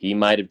capable. He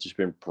might have just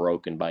been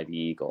broken by the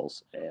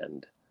Eagles.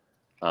 And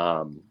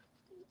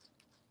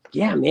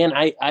yeah, man,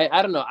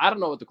 I don't know. I don't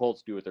know what the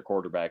Colts do with their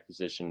quarterback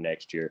position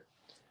next year.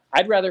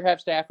 I'd rather have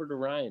Stafford or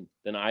Ryan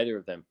than either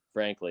of them,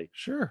 frankly.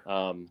 Sure.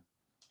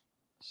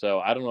 So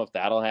I don't know if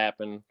that'll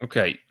happen.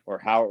 Okay. Or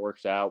how it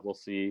works out. We'll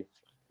see.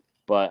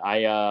 But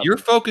you're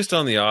focused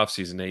on the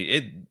offseason,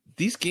 Nate.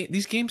 These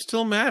games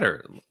still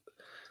matter.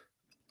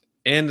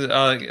 And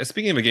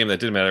speaking of a game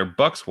that didn't matter,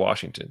 Bucks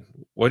Washington.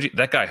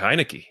 That guy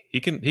Heineke? He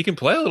can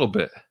play a little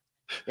bit.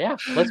 Yeah,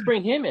 let's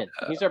bring him in.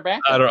 He's our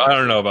backup. I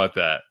don't know about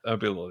that. That'd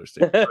be a little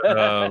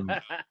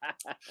understatement.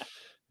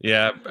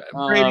 Yeah,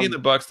 Brady and the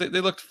Bucks, they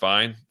looked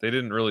fine. They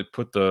didn't really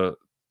put the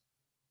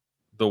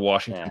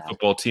Washington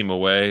football team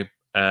away,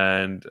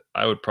 and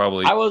I would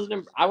probably. I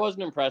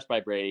wasn't impressed by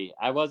Brady.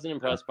 I wasn't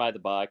impressed by the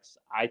Bucks.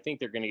 I think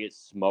they're going to get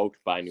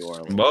smoked by New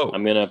Orleans.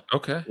 I'm gonna.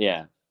 Okay.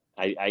 Yeah,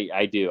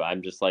 I do.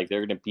 I'm just like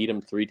they're going to beat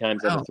them 3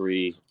 times out of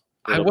 3.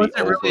 I wasn't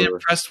really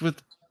impressed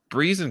with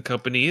Breeze and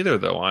company either,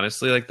 though.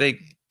 Honestly, like they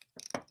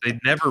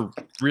never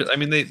really. I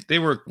mean, they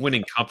were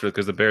winning comfortably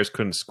because the Bears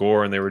couldn't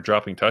score and they were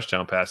dropping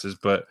touchdown passes,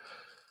 but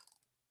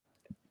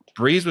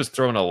Breeze was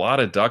throwing a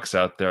lot of ducks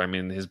out there. I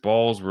mean, his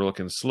balls were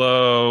looking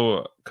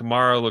slow.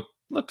 Kamara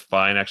looked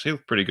fine. Actually, he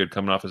looked pretty good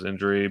coming off his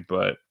injury.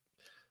 But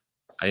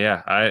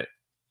yeah,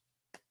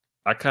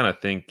 I kind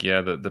of think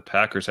the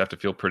Packers have to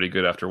feel pretty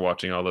good after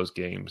watching all those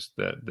games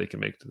that they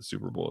can make it to the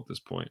Super Bowl at this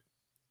point.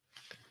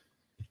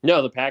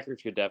 No, the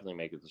Packers could definitely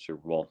make it to the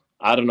Super Bowl.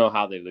 I don't know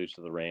how they lose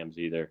to the Rams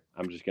either.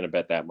 I'm just going to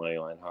bet that money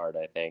line hard.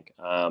 I think.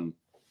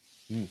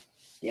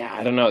 Yeah,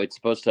 I don't know. It's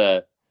supposed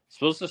to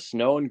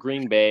snow in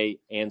Green Bay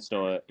and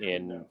snow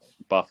in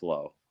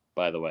Buffalo,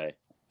 by the way.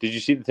 Did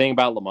you see the thing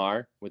about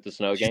Lamar with the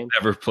snow game?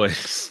 Never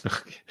plays.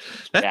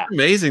 That's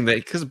amazing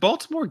because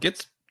Baltimore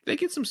gets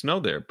some snow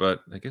there,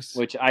 but I guess.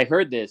 Which I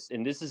heard this,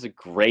 and this is a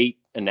great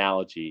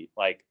analogy.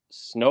 Like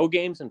snow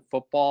games in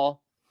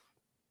football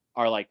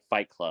are like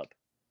Fight Club.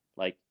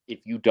 Like if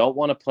you don't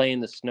want to play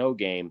in the snow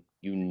game,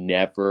 you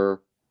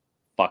never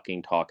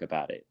fucking talk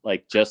about it.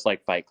 Like just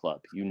like Fight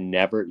Club, you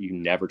never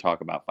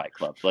talk about Fight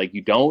Club. Like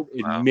you don't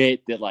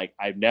admit that like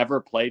I've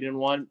never played in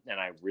one and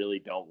I really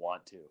don't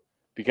want to,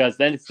 because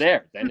then it's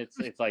there. Then it's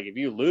like if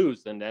you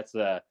lose, then that's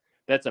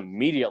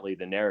immediately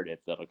the narrative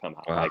that'll come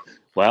out. Like,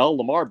 well,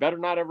 Lamar better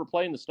not ever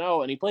play in the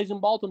snow, and he plays in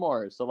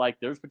Baltimore, so like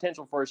there's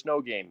potential for a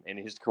snow game in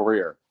his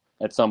career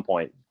at some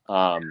point.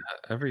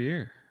 Every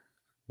year.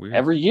 Weird.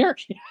 Every year.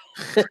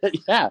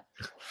 Yeah.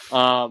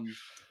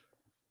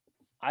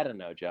 I don't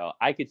know, Joe.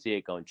 I could see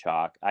it going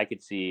chalk. I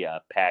could see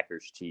a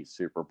Packers-Chiefs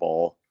Super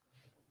Bowl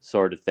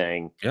sort of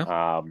thing. Yeah.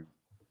 I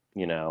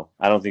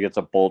don't think it's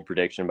a bold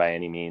prediction by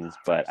any means,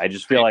 but I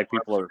just feel like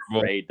people are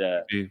afraid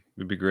to.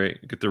 It'd be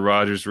great. Get the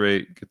Rodgers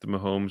rate, get the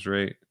Mahomes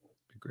rate.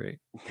 It'd be great.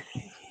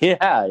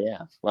 Yeah.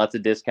 Lots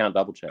of discount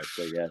double checks,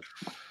 I guess.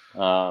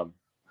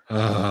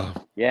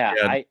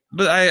 Yeah.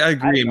 But I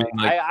agree.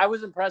 I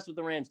was impressed with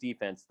the Rams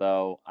defense,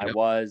 though. Yep. I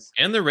was.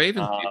 And the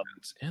Ravens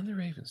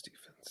defense.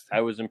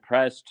 I was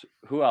impressed.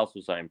 Who else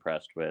was I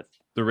impressed with?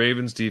 The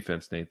Ravens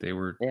defense, Nate.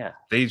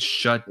 They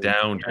shut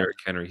down Derrick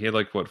Henry. He had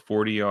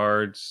 40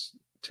 yards.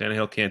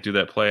 Tannehill can't do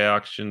that play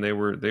action. They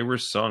were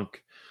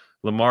sunk.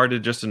 Lamar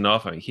did just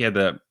enough. I mean, he had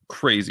that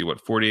crazy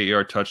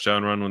 48-yard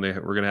touchdown run when they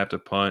were going to have to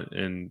punt,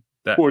 and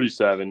that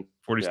 47.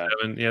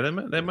 Yeah,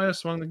 that might have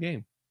swung the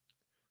game.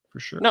 For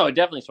sure. No, it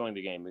definitely swung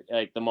the game.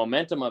 Like the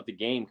momentum of the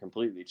game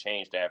completely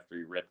changed after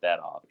he ripped that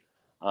off.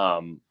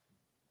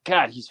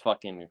 God, he's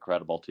fucking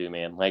incredible too,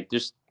 man. Like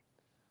just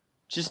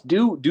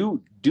do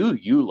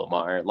you,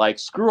 Lamar. Like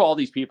screw all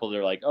these people.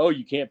 They're like, oh,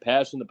 you can't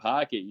pass in the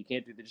pocket. You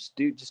can't do that.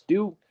 Just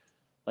do.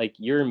 Like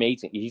you're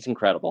amazing. He's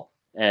incredible.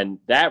 And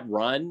that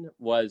run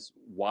was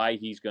why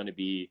he's going to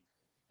be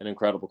an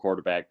incredible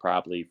quarterback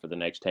probably for the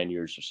next 10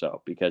 years or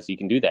so, because he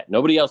can do that.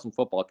 Nobody else in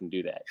football can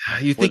do that.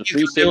 You think he's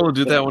going to be able to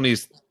do that when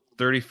he's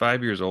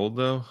 35 years old,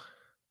 though?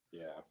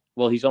 Yeah.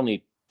 Well, he's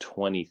only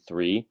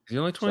 23. He's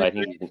only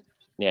 23.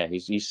 So I think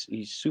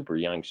he's super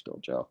young still,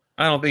 Joe.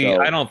 I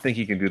don't think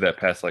he can do that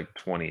past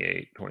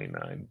 28,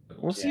 29.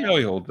 But we'll see how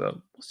he holds up.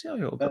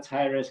 That's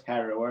high risk, high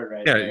reward,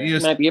 right? Yeah, there. You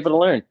might be able to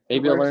learn.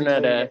 Maybe you'll learn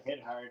that.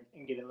 Hit hard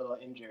and get a little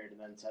injured, and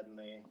then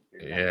suddenly.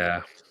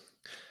 Yeah.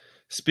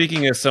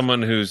 Speaking as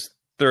someone who's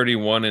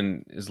 31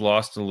 and is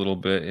lost a little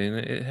bit, and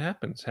it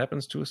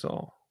happens to us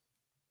all.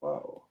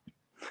 Whoa.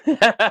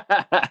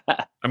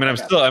 I mean,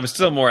 I'm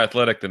still more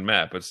athletic than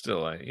Matt, but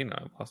still, I've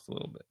lost a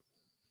little bit.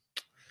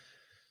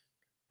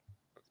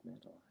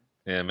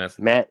 Yeah, Matt's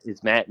not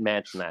back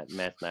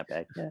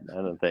yet. I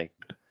don't think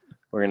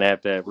we're gonna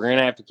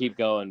have to keep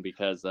going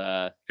because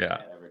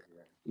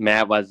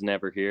Matt was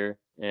never here,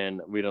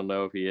 and we don't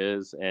know if he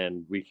is,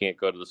 and we can't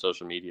go to the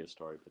social media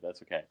story, but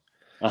that's okay.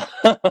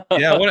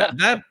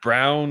 That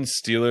Browns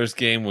Steelers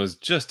game was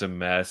just a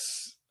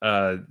mess.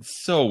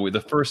 So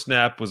the first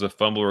snap was a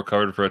fumble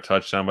recovered for a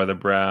touchdown by the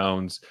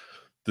Browns.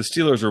 The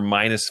Steelers were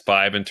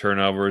 -5 in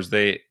turnovers.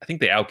 I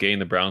think they outgained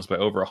the Browns by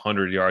over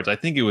 100 yards. I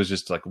think it was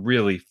just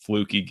really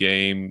fluky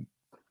game,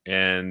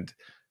 and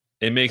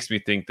it makes me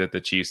think that the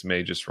Chiefs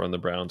may just run the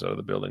Browns out of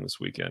the building this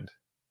weekend.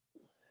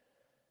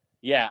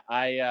 Yeah,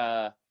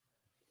 I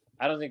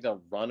don't think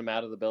they'll run them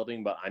out of the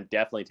building, but I'm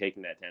definitely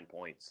taking that 10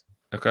 points.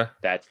 Okay,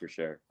 that's for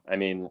sure. I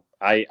mean,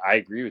 I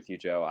agree with you,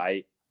 Joe.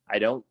 I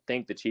don't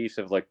think the Chiefs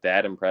have looked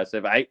that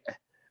impressive.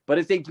 But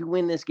if they do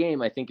win this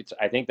game, I think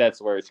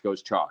that's where it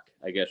goes chalk,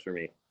 I guess, for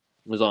me.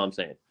 Is all I'm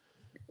saying.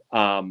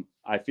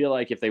 I feel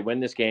like if they win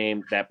this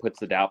game, that puts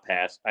the doubt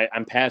past.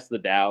 I'm past the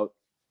doubt.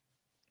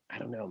 I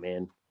don't know,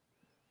 man.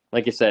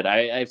 Like I said,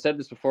 I've said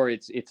this before.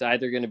 It's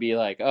either going to be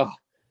like, oh,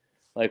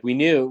 Like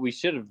we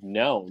should have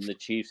known the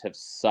Chiefs have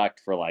sucked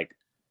for like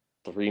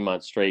 3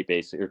 months straight,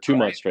 basically, or 2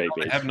 months straight,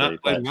 They basically. have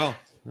not played well.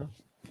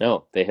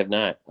 No, they have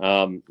not.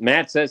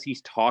 Matt says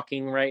he's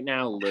talking right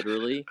now,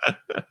 literally.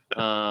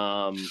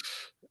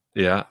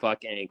 Yeah.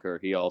 Fuck Anchor.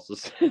 He also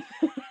said.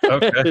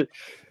 Okay.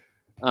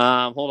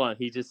 Hold on.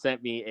 He just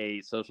sent me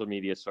a social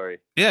media story.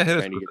 Yeah, hit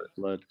us Trying to with get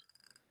it load.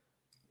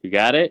 You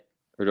got it,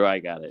 or do I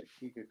got it?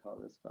 You could call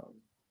this phone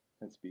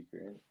and speaker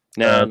in.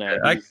 No, Okay, no.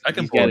 I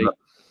can he's pull got it it. up.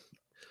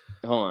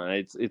 Hold on.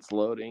 It's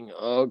loading.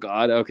 Oh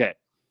God. Okay.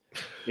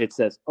 It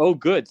says, "Oh,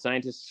 good.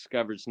 Scientists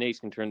discovered snakes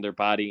can turn their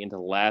body into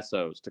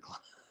lassos to climb."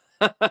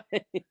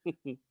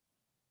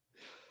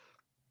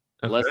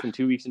 Less than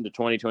 2 weeks into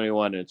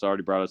 2021, and it's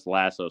already brought us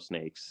lasso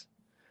snakes.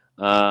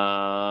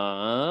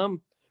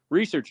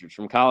 Researchers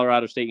from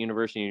Colorado State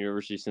University and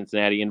University of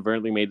Cincinnati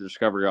inadvertently made the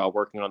discovery while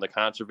working on the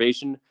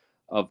conservation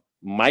of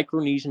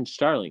Micronesian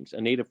starlings,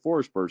 a native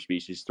forest bird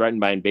species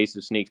threatened by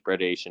invasive snake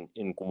predation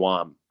in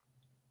Guam.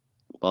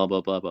 Blah,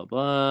 blah, blah, blah,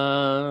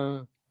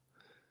 blah.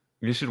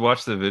 You should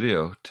watch the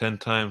video. 10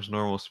 times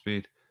normal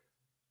speed.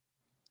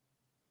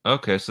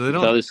 Okay, so they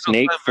don't. So the they don't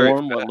snake climb very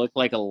formed what fast. looked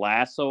like a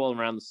lasso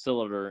around the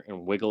cylinder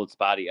and wiggled its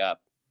body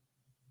up.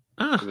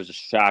 Ah, It was a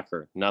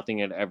shocker.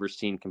 Nothing I'd ever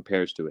seen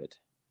compares to it.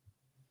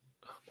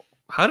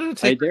 how did it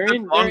take? They're this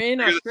in long they're in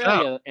to figure this out?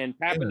 Australia and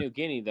Papua Yeah. New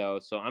Guinea though,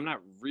 so I'm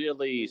not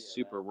really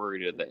super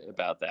worried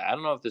about that. I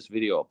don't know if this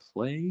video will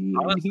play. in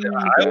Honestly, here.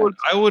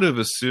 I would have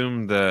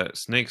assumed that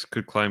snakes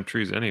could climb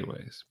trees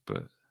anyways,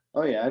 but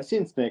Oh yeah, I've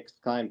seen snakes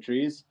climb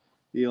trees.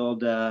 The old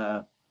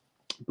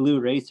blue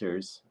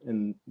racers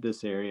in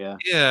this area.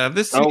 yeah,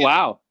 Oh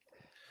wow!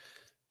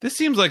 this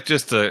seems like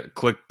just a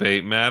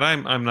clickbait, Matt.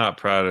 I'm not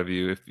proud of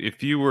you.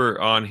 If you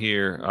were on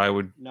here, I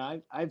would.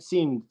 No, I've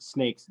seen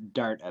snakes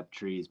dart up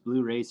trees.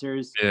 Blue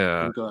racers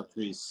Yeah, can go up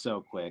trees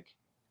so quick.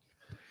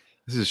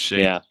 this is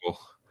Yeah. shameful.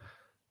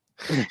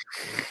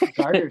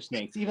 Garter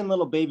snakes, even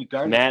little baby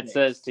garter Matt snakes.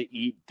 says to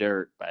eat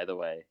dirt. By the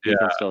way, you Yeah.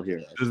 can still hear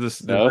us. Does this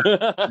So,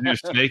 does your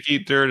snake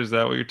eat dirt? Is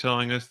that what you're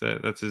telling us?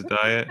 That's his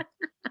diet?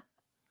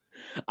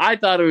 I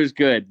thought it was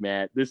good,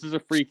 Matt. This is a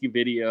freaky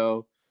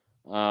video.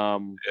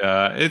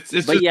 Yeah, it's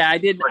But just yeah, I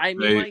did. I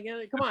mean, clickbait.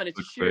 like, come on, it's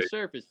a sheer Clickbait.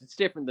 surface. It's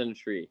different than a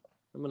tree.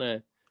 I'm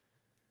gonna.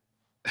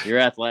 Your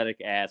athletic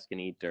ass can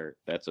eat dirt.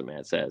 That's what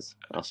Matt says.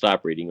 I'll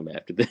stop reading him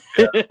after this.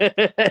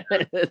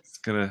 it's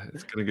gonna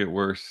get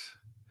worse.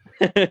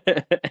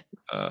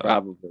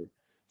 Probably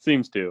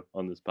seems to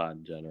on this pod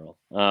in general.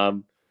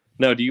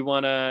 No, do you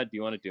wanna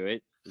do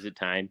it? Is it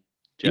time,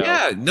 Joe?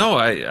 Yeah, no,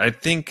 I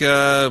think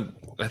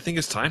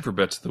it's time for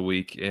bets of the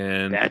week,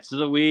 and Bets of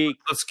the week.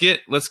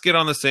 let's get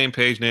on the same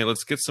page, Nate.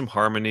 Let's get some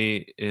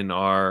harmony in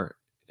our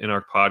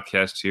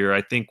podcast here.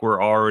 I think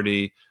we're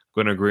already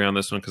going to agree on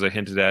this one because I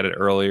hinted at it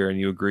earlier and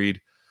you agreed.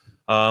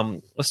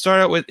 Let's start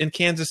out with in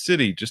Kansas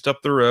City, just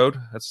up the road.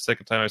 That's the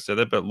second time I said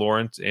that, but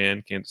Lawrence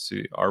and Kansas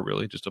City are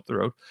really just up the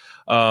road.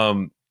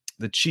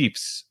 The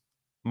Chiefs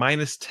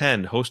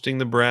 -10 hosting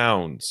the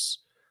Browns.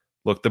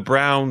 Look, the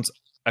Browns,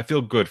 I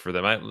feel good for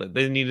them.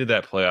 They needed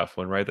that playoff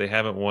win, right? They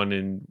haven't won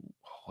in,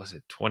 what was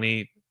it,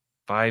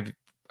 25?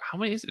 How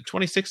many is it?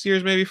 26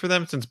 years maybe for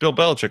them since Bill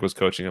Belichick was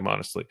coaching them,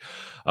 honestly.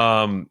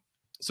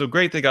 So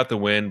great they got the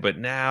win, but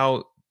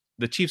now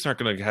the Chiefs aren't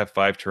going to have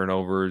 5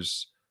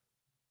 turnovers,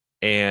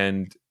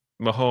 and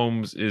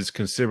Mahomes is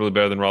considerably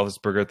better than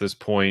Roethlisberger at this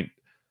point.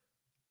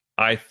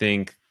 I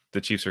think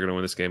the Chiefs are going to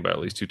win this game by at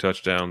least 2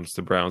 touchdowns.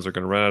 The Browns are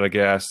going to run out of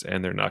gas,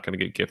 and they're not going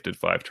to get gifted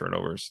 5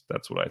 turnovers.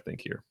 That's what I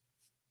think here.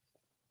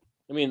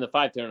 I mean, the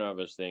 5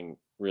 turnovers thing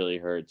really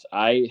hurts.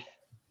 I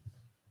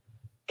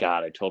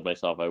told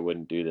myself I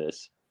wouldn't do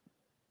this,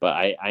 but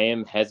I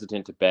am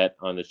hesitant to bet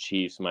on the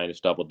Chiefs minus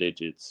double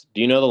digits.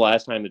 Do you know the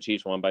last time the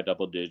Chiefs won by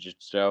double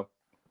digits, Joe?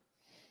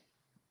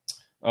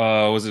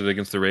 Was it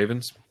against the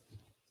Ravens?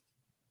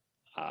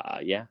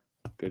 Yeah,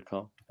 good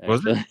call.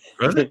 Was it?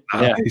 actually. Was it?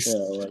 Yeah, Nice. yeah,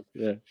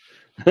 it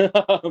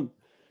was, yeah.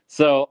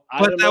 So I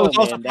But don't that know, was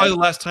also man. probably the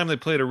last time they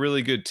played a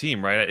really good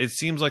team, right? It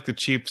seems like the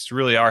Chiefs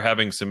really are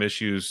having some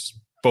issues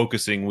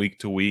focusing week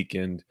to week,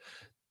 and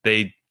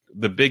the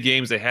big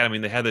games they had. I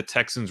mean, they had the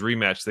Texans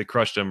rematch; they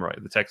crushed them.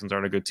 Right, the Texans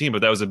aren't a good team,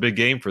 but that was a big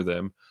game for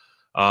them.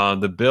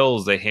 The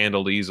Bills they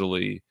handled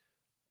easily.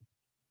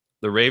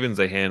 The Ravens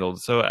they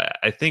handled. So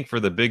I think for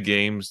the big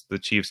games, the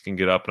Chiefs can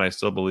get up, and I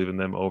still believe in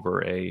them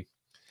over a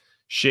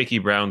shaky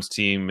Browns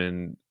team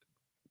and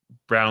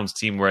Browns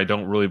team where I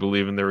don't really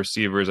believe in their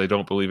receivers. I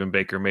don't believe in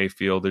Baker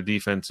Mayfield. Their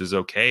defense is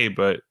okay,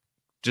 but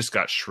just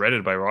got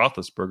shredded by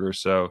Roethlisberger.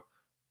 So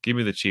give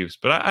me the Chiefs.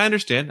 But I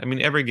understand. I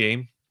mean, every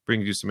game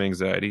brings you some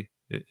anxiety.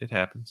 It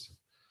happens.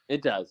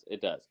 It does.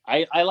 It does.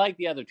 I like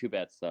the other 2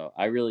 bets, though.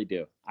 I really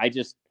do.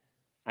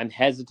 I'm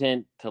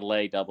hesitant to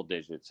lay double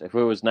digits. If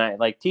it was not,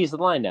 like, tease the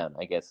line down,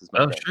 I guess is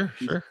my thing.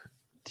 Sure.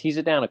 Tease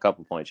it down a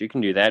couple points. You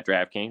can do that,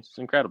 DraftKings. It's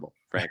incredible,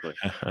 frankly.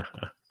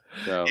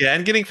 So Yeah,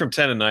 and getting from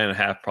 10 to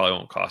 9.5 probably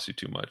won't cost you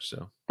too much.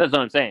 So that's what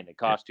I'm saying. It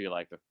cost you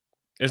like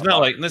it's a not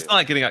buck like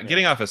or two.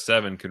 getting off a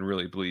 7 can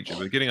really bleed you,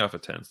 but getting off a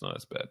 10 is not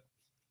as bad.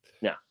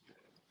 Yeah.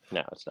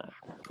 No, it's not.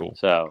 Cool.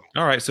 So,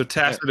 all right. So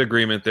tacit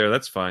agreement there.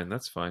 That's fine.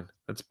 That's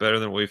better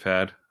than what we've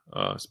had,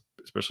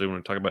 especially when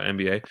we talk about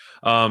NBA.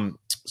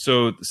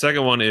 So the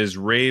second one is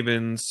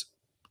Ravens.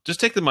 Just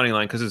take the money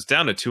line because it's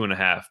down to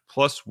 2.5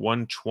 plus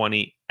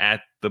 120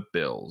 at the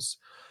Bills.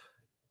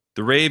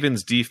 The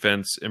Ravens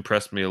defense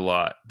impressed me a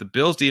lot. The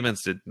Bills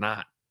defense did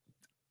not.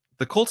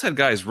 The Colts had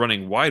guys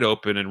running wide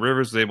open, and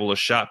Rivers was able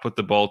to put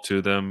the ball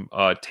to them.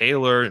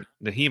 Taylor,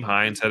 Naheem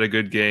Hines had a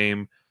good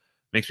game.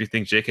 Makes me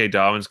think J.K.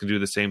 Dobbins can do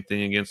the same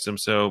thing against him.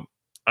 So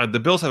the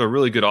Bills have a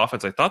really good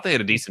offense. I thought they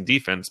had a decent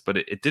defense, but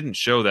it didn't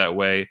show that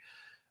way.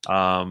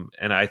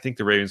 And I think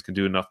the Ravens can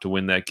do enough to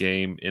win that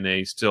game in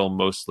a still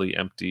mostly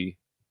empty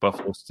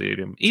Buffalo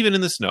Stadium. Even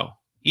in the snow,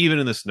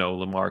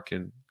 Lamar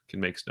can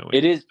make snow.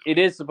 It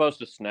is supposed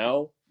to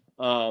snow.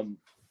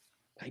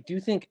 I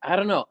do think, I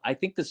don't know. I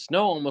think the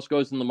snow almost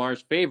goes in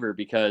Lamar's favor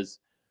because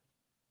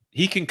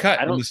he can cut.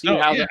 I don't see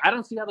how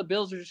the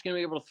Bills are just going to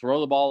be able to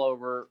throw the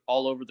ball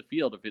all over the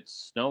field if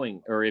it's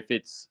snowing or if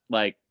it's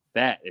like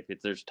that.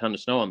 If there's a ton of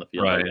snow on the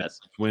field, right? I guess.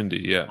 It's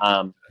windy,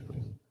 yeah.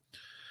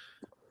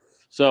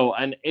 So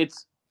and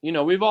it's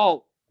we've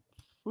all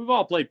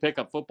played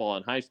pickup football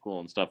in high school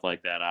and stuff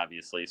like that,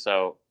 obviously.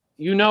 So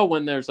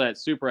when there's that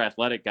super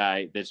athletic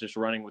guy that's just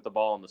running with the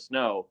ball in the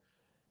snow,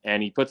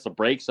 and he puts the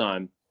brakes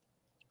on.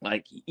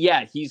 Like,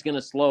 yeah, he's going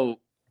to slow.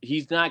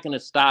 He's not going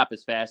to stop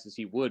as fast as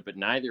he would, but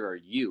neither are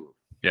you.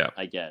 Yeah.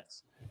 I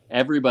guess.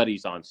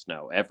 Everybody's on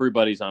snow.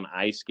 Everybody's on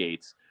ice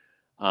skates.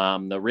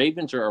 The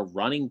Ravens are a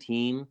running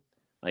team.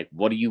 Like,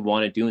 what do you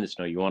want to do in the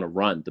snow? You want to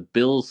run. The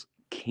Bills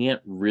can't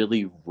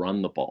really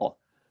run the ball.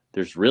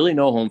 There's really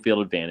no home field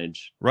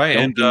advantage. Right.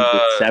 And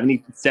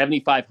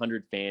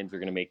 7,500 fans are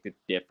going to make the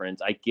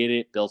difference. I get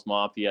it. Bills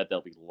Mafia,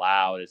 they'll be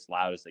loud as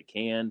they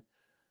can.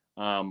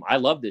 I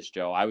love this,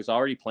 Joe. I was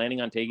already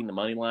planning on taking the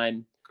money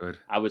line. Good.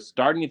 I was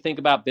starting to think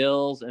about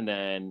Bills, and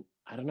then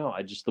I don't know.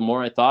 The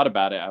more I thought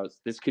about it,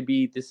 this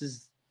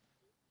is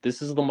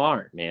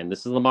Lamar, man.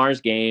 This is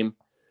Lamar's game.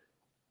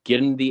 Get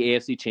into the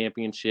AFC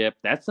Championship.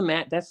 That's the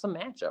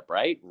matchup,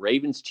 right?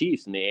 Ravens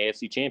Chiefs in the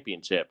AFC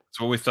Championship. That's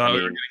what we thought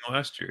we were getting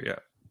last year. Yeah.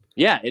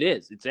 Yeah, it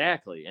is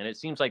exactly, and it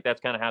seems like that's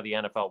kind of how the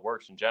NFL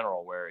works in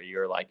general, where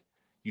you're like,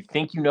 you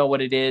think you know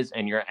what it is,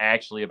 and you're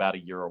actually about a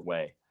year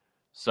away.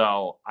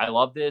 So I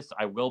love this.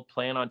 I will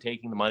plan on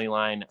taking the money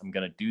line. I'm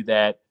going to do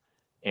that.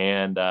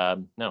 And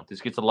no,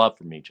 this gets a love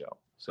from me, Joe.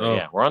 So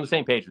yeah, we're on the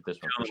same page with this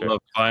one for sure.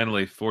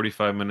 Finally,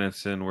 45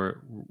 minutes in, we're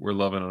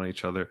loving on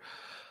each other.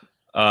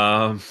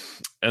 And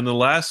the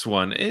last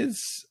one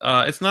is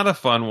it's not a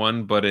fun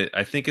one, but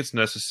I think it's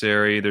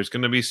necessary. There's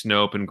going to be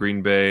snow up in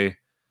Green Bay.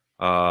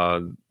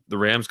 The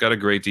Rams got a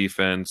great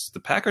defense. The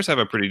Packers have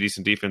a pretty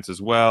decent defense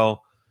as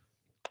well.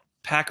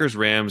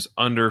 Packers-Rams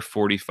under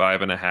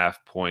 45.5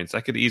 points.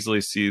 I could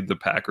easily see the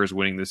Packers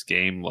winning this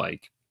game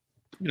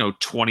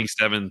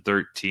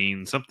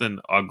 27-13, something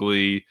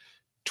ugly,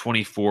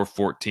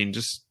 24-14,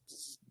 just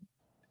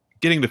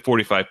getting to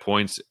 45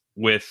 points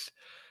with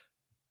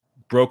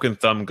broken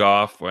thumb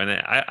Goff. And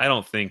I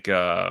don't think,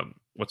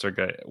 what's our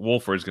guy?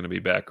 Wolford's going to be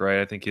back, right?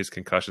 I think his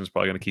concussion is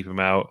probably going to keep him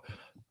out.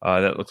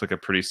 That looks like a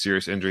pretty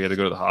serious injury. He had to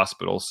go to the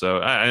hospital.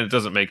 So it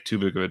doesn't make too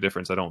big of a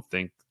difference, I don't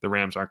think. The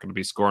Rams aren't going to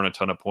be scoring a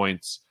ton of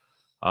points.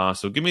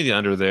 So give me the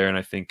under there, and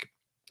I think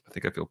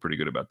I feel pretty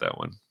good about that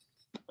one.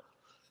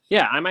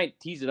 Yeah, I might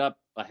tease it up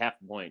a half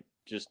point.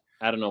 Just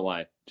I don't know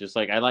why. Just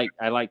like I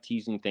like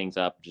teasing things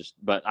up.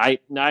 But I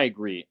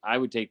agree. I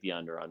would take the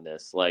under on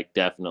this. Like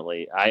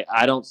definitely.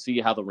 I don't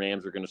see how the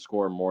Rams are going to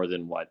score more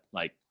than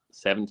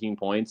 17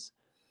 points.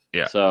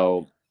 Yeah.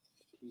 So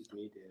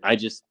I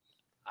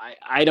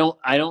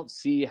don't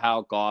see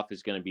how Goff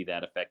is going to be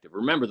that effective.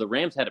 Remember, the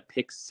Rams had a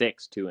pick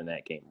 6 too in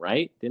that game,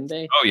 right? Didn't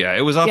they? Oh yeah,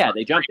 it was off. Yeah,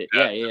 they jumped it.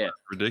 Yeah.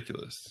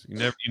 Ridiculous.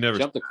 You never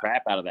jumped the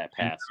crap out of that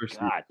pass.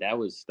 God, that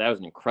was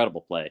an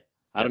incredible play.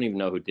 I don't even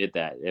know who did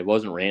that. It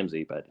wasn't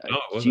Ramsey, but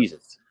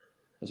Jesus,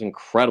 it was an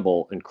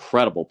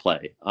incredible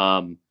play.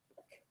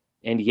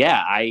 And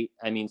yeah, I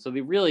mean, so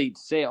they really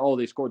say, oh,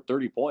 they scored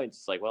 30 points.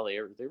 It's like, well, they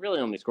really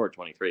only scored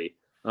 23.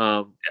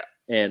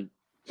 And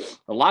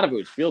a lot of it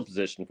was field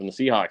position from the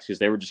Seahawks because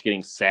they were just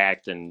getting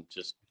sacked and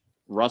just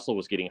Russell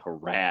was getting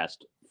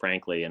harassed,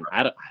 frankly. And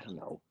I don't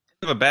know.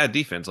 They have a bad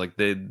defense.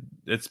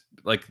 That's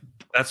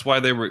why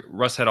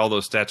Russ had all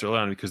those stats early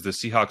on because the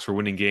Seahawks were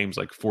winning games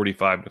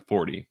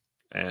 45-40.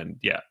 And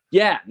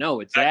yeah,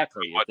 no,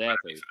 exactly.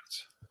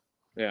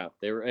 Yeah,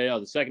 they were.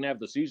 The second half of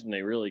the season,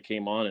 they really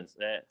came on and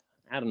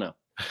I don't know.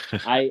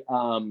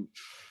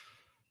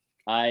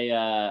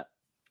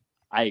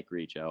 I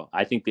agree, Joe.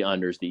 I think the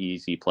under is the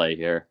easy play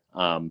here.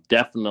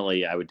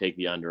 Definitely, I would take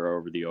the under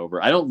over the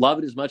over. I don't love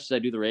it as much as I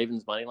do the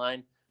Ravens money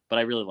line, but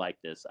I really like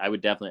this. I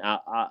would definitely.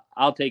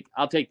 I'll take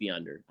the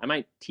under. I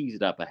might tease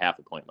it up a half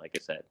a point, like I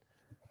said.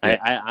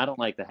 Yeah. I don't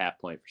like the half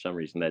point for some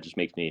reason. That just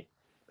makes me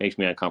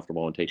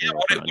uncomfortable in taking.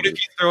 What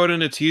if you throw it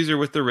in a teaser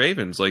with the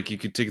Ravens? Like you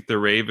could take the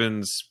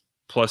Ravens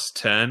plus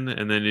 10,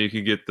 and then you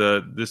could get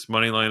this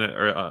money line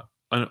or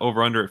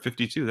over under at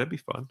 52. That'd be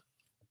fun.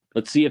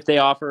 Let's see if they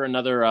offer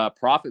another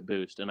profit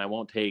boost, and I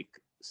won't take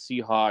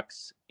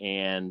Seahawks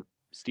and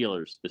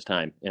Steelers this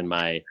time in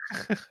my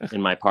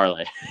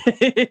parlay,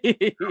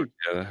 Yeah,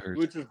 that hurts.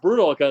 which was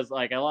brutal because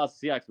like I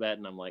lost the Seahawks bet,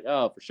 and I'm like,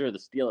 oh, for sure the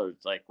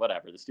Steelers, like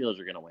whatever, the Steelers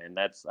are gonna win.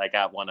 I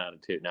got 1 out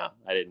of 2. No,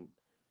 I didn't.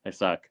 I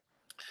suck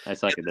at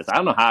this. I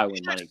don't know how I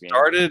win money.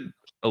 Started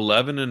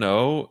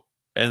 11-0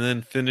 and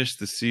then finished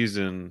the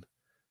season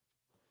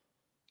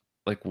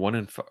like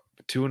 1-5,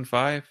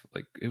 2-5.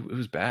 Like it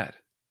was bad.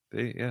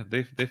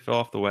 They fell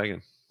off the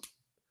wagon.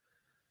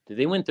 Did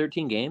they win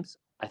 13 games?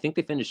 I think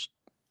they finished.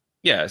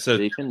 Yeah, so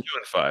They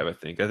 2-5.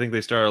 finished. I think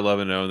they started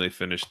 11-0 and they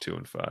finished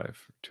 2-5.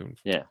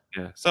 Yeah.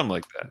 Something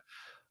like that.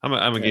 I'm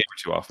a game or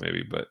two off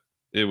maybe, but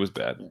it was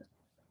bad.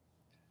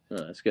 Oh,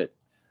 that's good.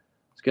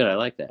 It's good. I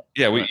like that.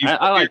 Yeah,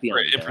 I like the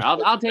under.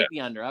 I'll take the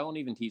under. I won't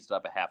even tease it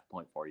up a half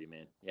point for you,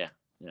 man. Yeah.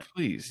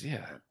 Please,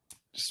 yeah.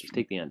 Just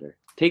take the under.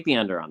 Take the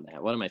under on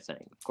that. What am I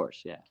saying? Of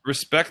course, yeah.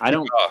 Respect. I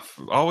don't. Off.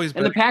 Always.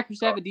 And the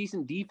Packers have a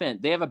decent defense.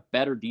 They have a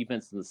better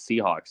defense than the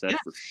Seahawks. That's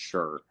for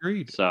sure.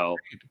 Agreed. So,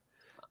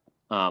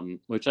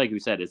 which, like we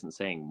said, isn't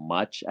saying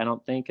much. I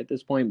don't think at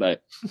this point,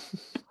 but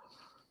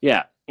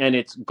yeah. And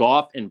it's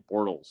Goff and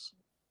Bortles,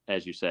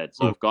 as you said.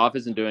 So if Goff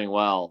isn't doing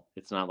well,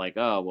 it's not like,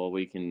 oh well,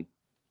 we can.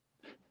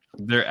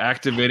 They're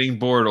activating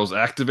Bortles.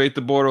 Activate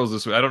the Bortles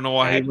this week. I don't know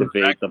why.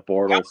 Activate the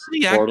Bortles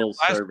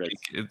service. Week?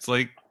 It's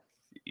like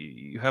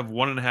you have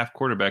 1.5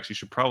 quarterbacks. You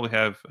should probably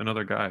have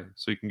another guy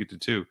so you can get to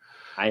 2.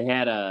 I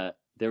had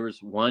there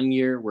was one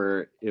year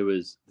where it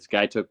was this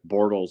guy took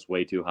Bortles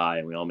way too high,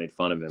 and we all made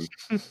fun of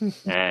him.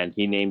 And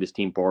he named his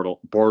team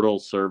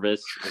Bortles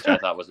Service, which I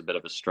thought was a bit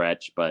of a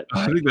stretch, but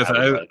I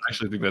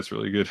actually think that's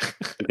really good.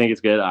 I think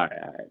it's good. All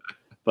right.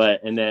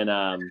 But and then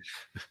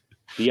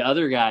the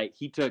other guy,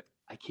 he took.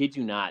 I kid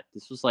you not,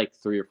 this was like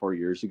 3 or 4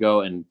 years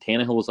ago, and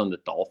Tannehill was on the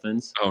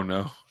Dolphins. Oh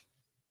no!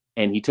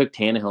 And he took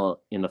Tannehill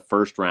in the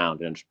first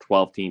round in a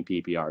 12-team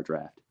PPR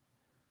draft,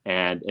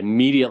 and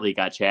immediately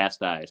got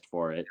chastised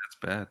for it.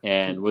 That's bad.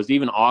 And was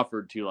even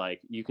offered to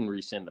like, you can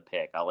rescind the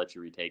pick. I'll let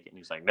you retake it. And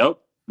he's like,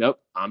 nope,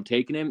 I'm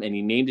taking him. And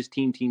he named his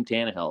team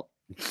Tannehill.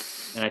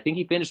 And I think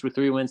he finished with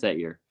 3 wins that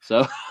year.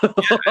 So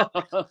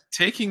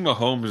taking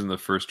Mahomes in the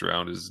first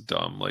round is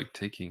dumb. Like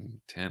taking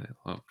Tannehill.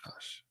 Oh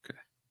gosh. Okay.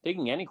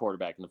 Taking any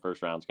quarterback in the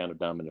first round is kind of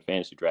dumb in a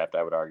fantasy draft,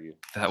 I would argue.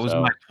 That was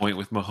my point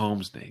with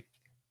Mahomes, Nate.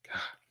 God.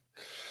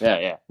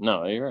 Yeah.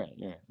 No, you're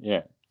right.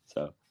 Yeah.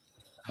 So,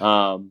 I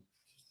don't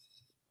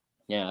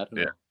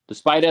know.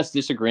 Despite us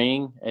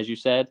disagreeing, as you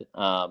said,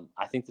 I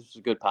think this was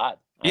a good pod.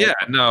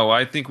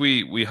 I think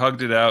we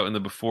hugged it out in the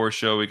before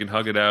show. We can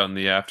hug it out in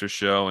the after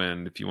show.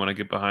 And if you want to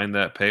get behind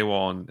that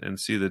paywall and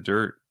see the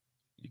dirt,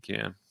 you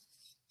can.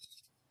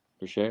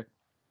 For sure.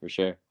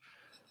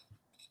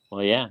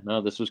 Well, yeah,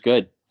 no, this was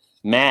good.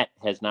 Matt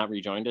has not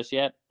rejoined us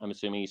yet. I'm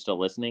assuming he's still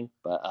listening.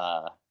 But,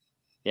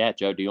 yeah,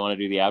 Joe, do you want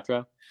to do the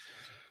outro?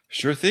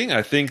 Sure thing.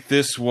 I think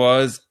this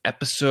was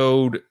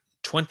episode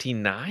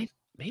 29,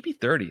 maybe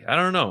 30. I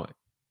don't know.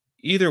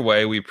 Either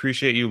way, we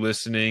appreciate you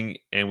listening,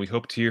 and we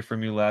hope to hear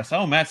from you last.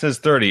 Oh, Matt says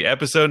 30.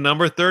 Episode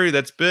number 30.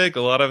 That's big.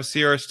 A lot of us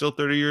here are still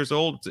 30 years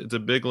old. It's a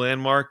big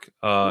landmark.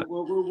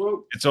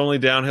 Whoa. It's only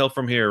downhill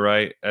from here,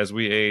 right, as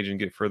we age and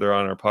get further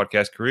on our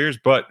podcast careers.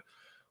 But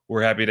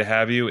we're happy to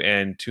have you,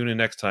 and tune in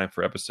next time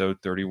for episode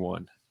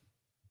 31.